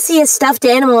 I do see a stuffed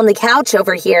animal on the couch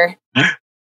over here. Oh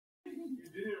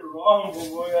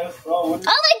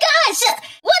my gosh!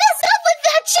 What is up with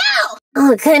that chow?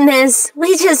 Oh goodness,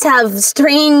 we just have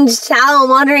strange chow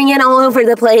wandering in all over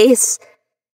the place.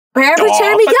 Wherever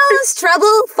Charmy goes,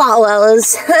 trouble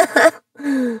follows.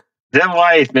 Is that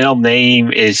why his middle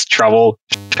name is Trouble?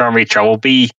 Charmy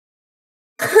Troublebee?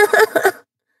 Oh,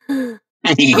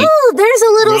 there's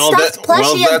a little stuffed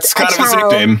plushie that's of kind a of his chow.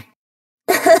 nickname.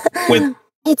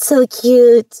 It's so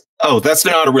cute. Oh, that's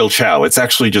not a real chow. It's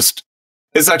actually just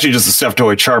a stuffed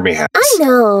toy Charmy has. I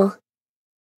know.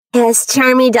 Yes,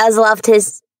 Charmy does love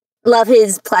his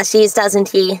plushies, doesn't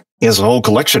he? He has a whole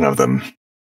collection of them.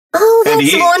 Oh,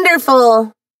 that's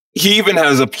wonderful. He even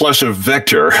has a plush of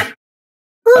Vector. I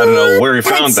don't know where he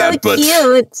found That's that, but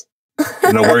cute. I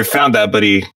don't know where he found that, but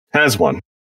he has one.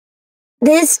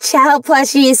 This chow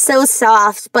plushie is so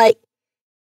soft, but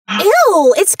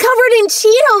ew, it's covered in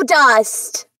Cheeto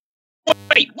dust.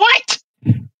 Wait, what?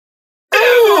 Ew.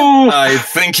 I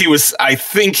think he was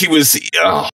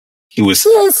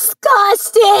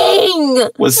Disgusting.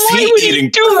 Was Why he would eating?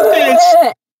 do this?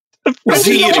 Was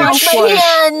he eating wash my flesh?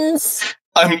 hands.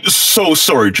 I'm so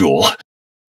sorry, Jewel.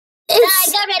 I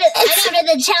got rid of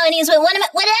the chow and what did I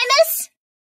miss?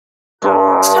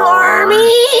 Charmy!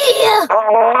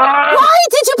 Why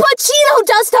did you put Cheeto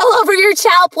dust all over your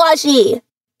chow plushie?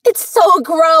 It's so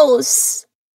gross.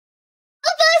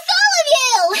 Oh, that's all of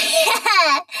you!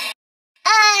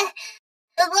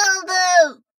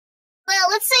 Well,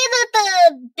 let's say that the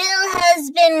bill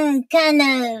has been kind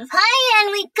of high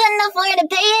and we couldn't afford to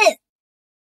pay it.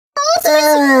 Also, I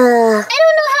don't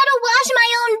know how to wash my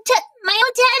own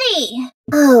teddy.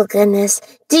 Oh, goodness.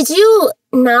 Did you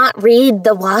not read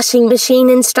the washing machine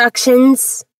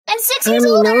instructions? I'm 6 years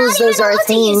old and I don't even know how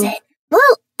to use it.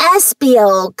 Well,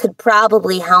 Espio could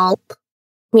probably help.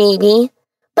 Maybe.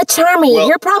 But Charmy,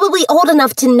 you're probably old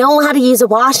enough to know how to use a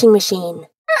washing machine.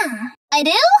 I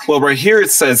do? Well, right here it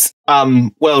says,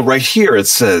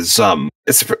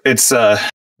 it's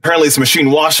apparently it's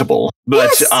machine washable, but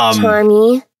Yes,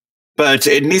 Charmy. but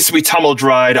it needs to be tumble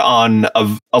dried on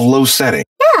a low setting.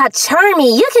 Yeah,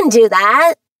 Charmy, you can do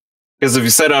that. Because if you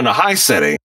set it on a high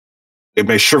setting, it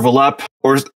may shrivel up,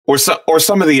 or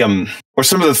some of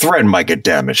the thread might get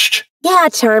damaged. Yeah,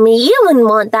 Charmy, you wouldn't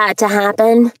want that to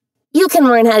happen. You can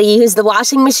learn how to use the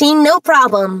washing machine, no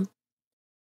problem.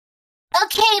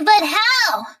 Okay, but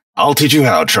how? I'll teach you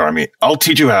how, Charmy. I'll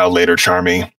teach you how later,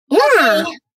 Charmy. Yeah.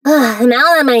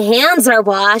 Now that my hands are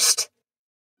washed,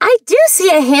 I do see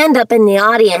a hand up in the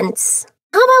audience.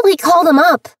 How about we call them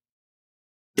up?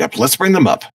 Yep, let's bring them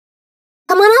up.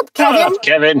 Come on up, Kevin.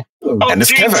 Kevin. And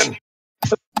it's Kevin.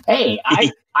 Hey,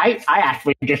 I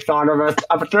actually just thought of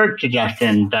a third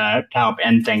suggestion to help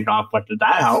end things off. What does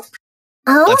that help?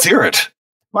 Oh? Let's hear it.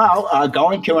 Well,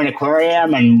 going to an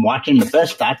aquarium and watching the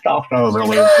fish, that's also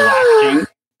really relaxing.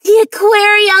 The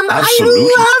aquarium!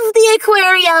 Absolutely. I love the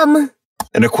aquarium!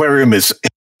 An aquarium is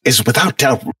without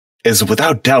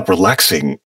doubt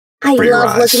relaxing. I for your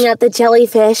love eyes. looking at the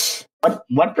jellyfish.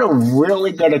 What's a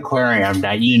really good aquarium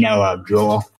that you know of,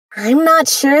 Jewel? I'm not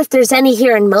sure if there's any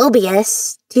here in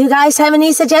Mobius. Do you guys have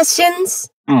any suggestions?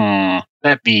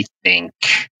 Let me think.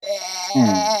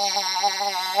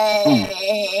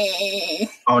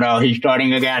 Oh no, he's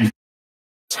starting again.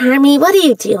 Charmy, what are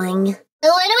you doing?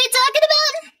 What are we talking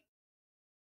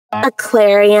about?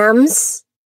 Aquariums.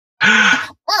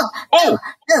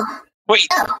 Wait,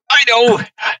 I know!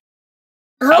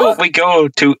 How about we go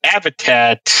to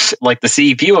Habitat, like the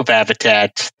sea view of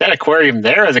Habitat? That aquarium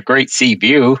there is a great sea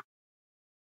view.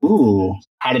 Ooh,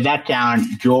 how did that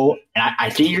sound, Jewel? And I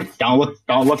see you. Don't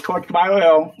look towards my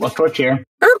wheel. Look towards here.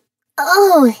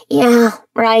 Oh, yeah,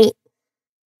 right.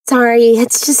 Sorry,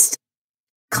 it's just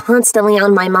constantly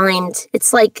on my mind.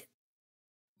 It's like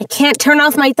I can't turn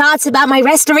off my thoughts about my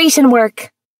restoration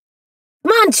work.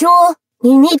 Come on, Jewel.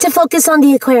 You need to focus on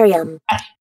the aquarium.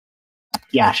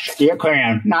 Yes, the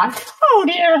aquarium. Not. Oh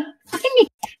dear.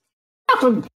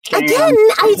 Again,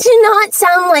 I do not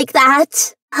sound like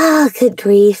that. Ah, good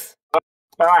grief.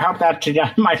 Well, I hope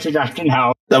that my suggestion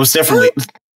helped. That was definitely.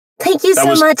 Thank you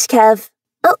so much, Kev.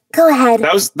 Oh, go ahead.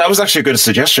 That was actually a good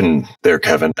suggestion there,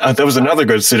 Kevin. That was another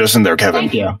good suggestion there, Kevin.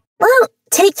 Thank you. Well,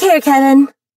 take care, Kevin.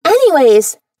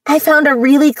 Anyways, I found a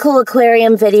really cool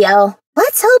aquarium video.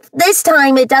 Let's hope this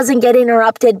time it doesn't get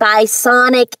interrupted by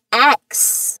Sonic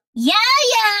X. Yeah.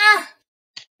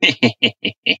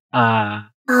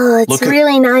 Oh, it's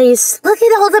really nice. Look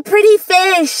at all the pretty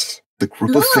fish. The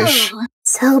group of fish.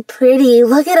 So pretty.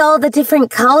 Look at all the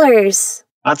different colors.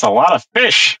 That's a lot of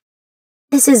fish.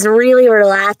 This is really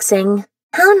relaxing.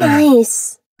 How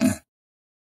nice.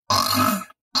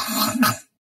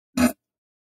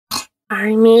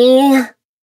 Charmy?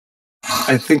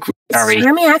 I think Is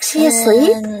Charmy actually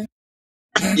asleep?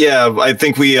 Yeah, I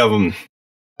think we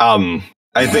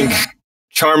I think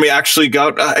Charmy actually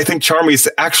I think Charmy's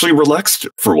actually relaxed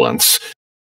for once.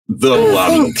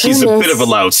 Though he's a bit of a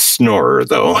loud snorer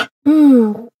though.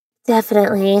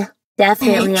 Definitely a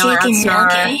loud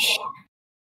snorer.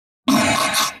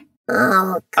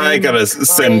 Oh, I gotta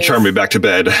send Charmy back to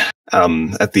bed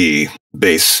at the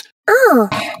base. Oh,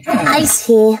 I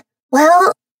see.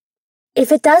 Well,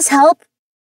 if it does help,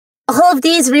 all of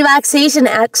these relaxation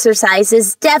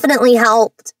exercises definitely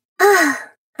helped.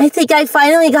 I think I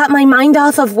finally got my mind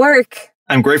off of work.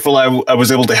 I'm grateful I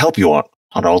was able to help you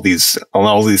on all these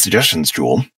suggestions,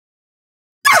 Jewel.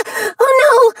 Oh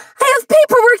no! I have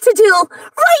paperwork to do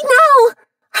right now!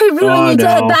 I really need to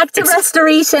head back to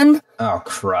restoration. Oh,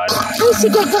 crud. I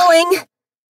should get going.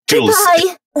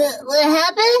 Goodbye. What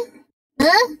happened?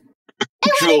 Huh?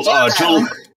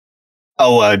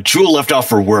 Jewel left off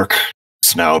for work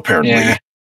now, apparently. Yeah.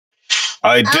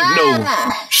 I didn't know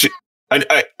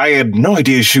I had no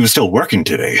idea she was still working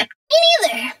today.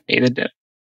 Me neither.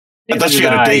 I thought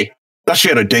she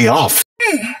had a day off.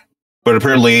 But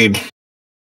apparently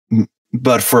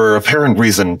for apparent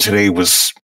reason today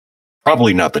was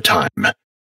probably not the time.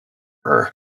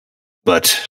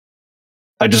 But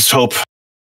I just hope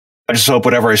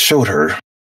whatever I showed her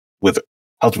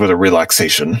helped with her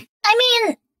relaxation.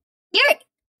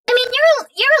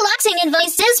 Your relaxing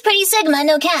advice is pretty Sigma,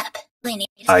 no cap.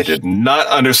 I did not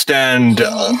understand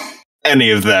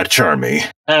any of that, Charmy.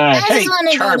 Hey,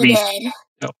 Charmy.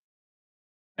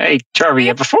 Hey,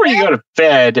 Charmy, before you go to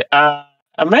bed, a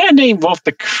man named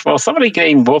somebody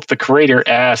named Wolf the Creator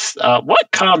asked,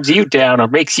 what calms you down or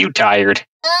makes you tired?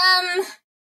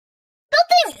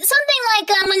 Something like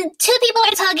when two people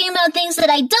are talking about things that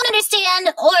I don't understand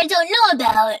or don't know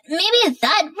about. Maybe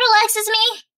that relaxes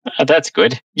me. That's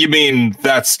good. You mean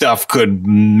that stuff could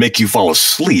make you fall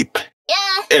asleep?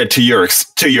 Yeah. To your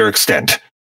extent.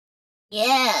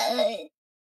 Yeah.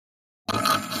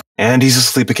 And he's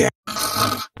asleep again.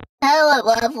 How a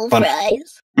waffle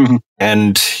fries.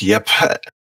 And yep.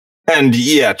 And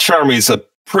yeah, Charmy's a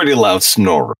pretty loud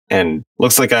snorer. And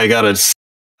looks like I gotta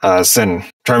send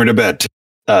Charmy to bed.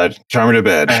 Charmy to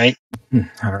bed.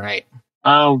 All right.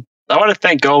 I want to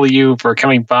thank all of you for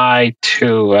coming by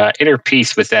to Inner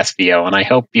Peace with Espio, and I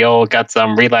hope you all got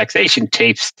some relaxation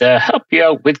tapes to help you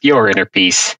out with your inner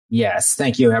peace. Yes,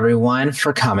 thank you everyone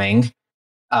for coming.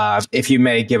 If you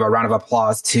may give a round of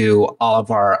applause to all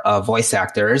of our voice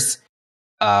actors,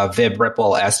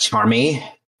 Vibripple as Charmy,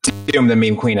 Doom the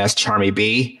Meme Queen as Charmy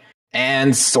B,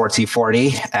 and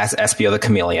Sorty40 as Espio the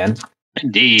Chameleon.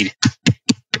 Indeed.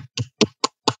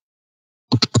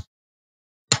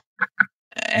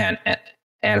 And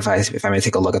if I may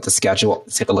take a look at the schedule,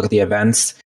 take a look at the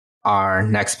events. Our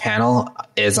next panel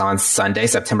is on Sunday,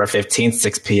 September 15th,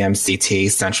 6 p.m.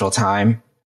 CT Central Time.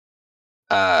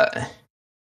 And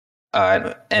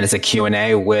it's a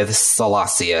Q&A with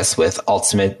Salacius, with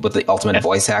the ultimate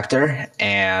voice actor,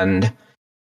 and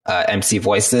MC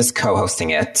Voices co-hosting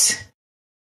it.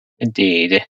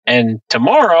 Indeed. And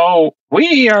tomorrow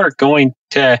we are going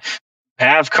to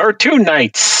have cartoon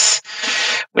nights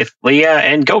with Leah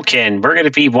and Gokin. We're going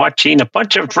to be watching a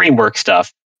bunch of DreamWorks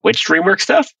stuff. Which DreamWorks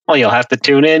stuff? Well, you'll have to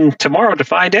tune in tomorrow to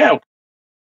find out.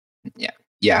 Yeah.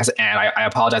 Yes, and I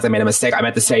apologize. I made a mistake. I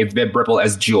meant to say Vibripple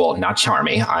as Jewel, not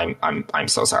Charmy. I'm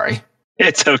so sorry.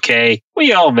 It's okay.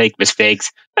 We all make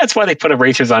mistakes. That's why they put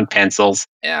erasers on pencils.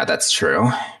 Yeah, that's true.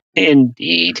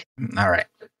 Indeed. All right,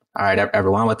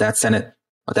 everyone. With that said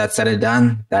and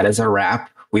done, that is a wrap.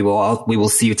 We will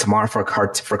see you tomorrow for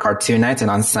cartoon nights,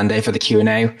 and on Sunday for the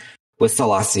Q&A with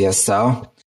Celestia.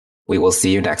 So we will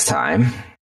see you next time.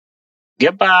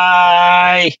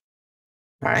 Goodbye.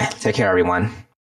 All right. Take care, everyone.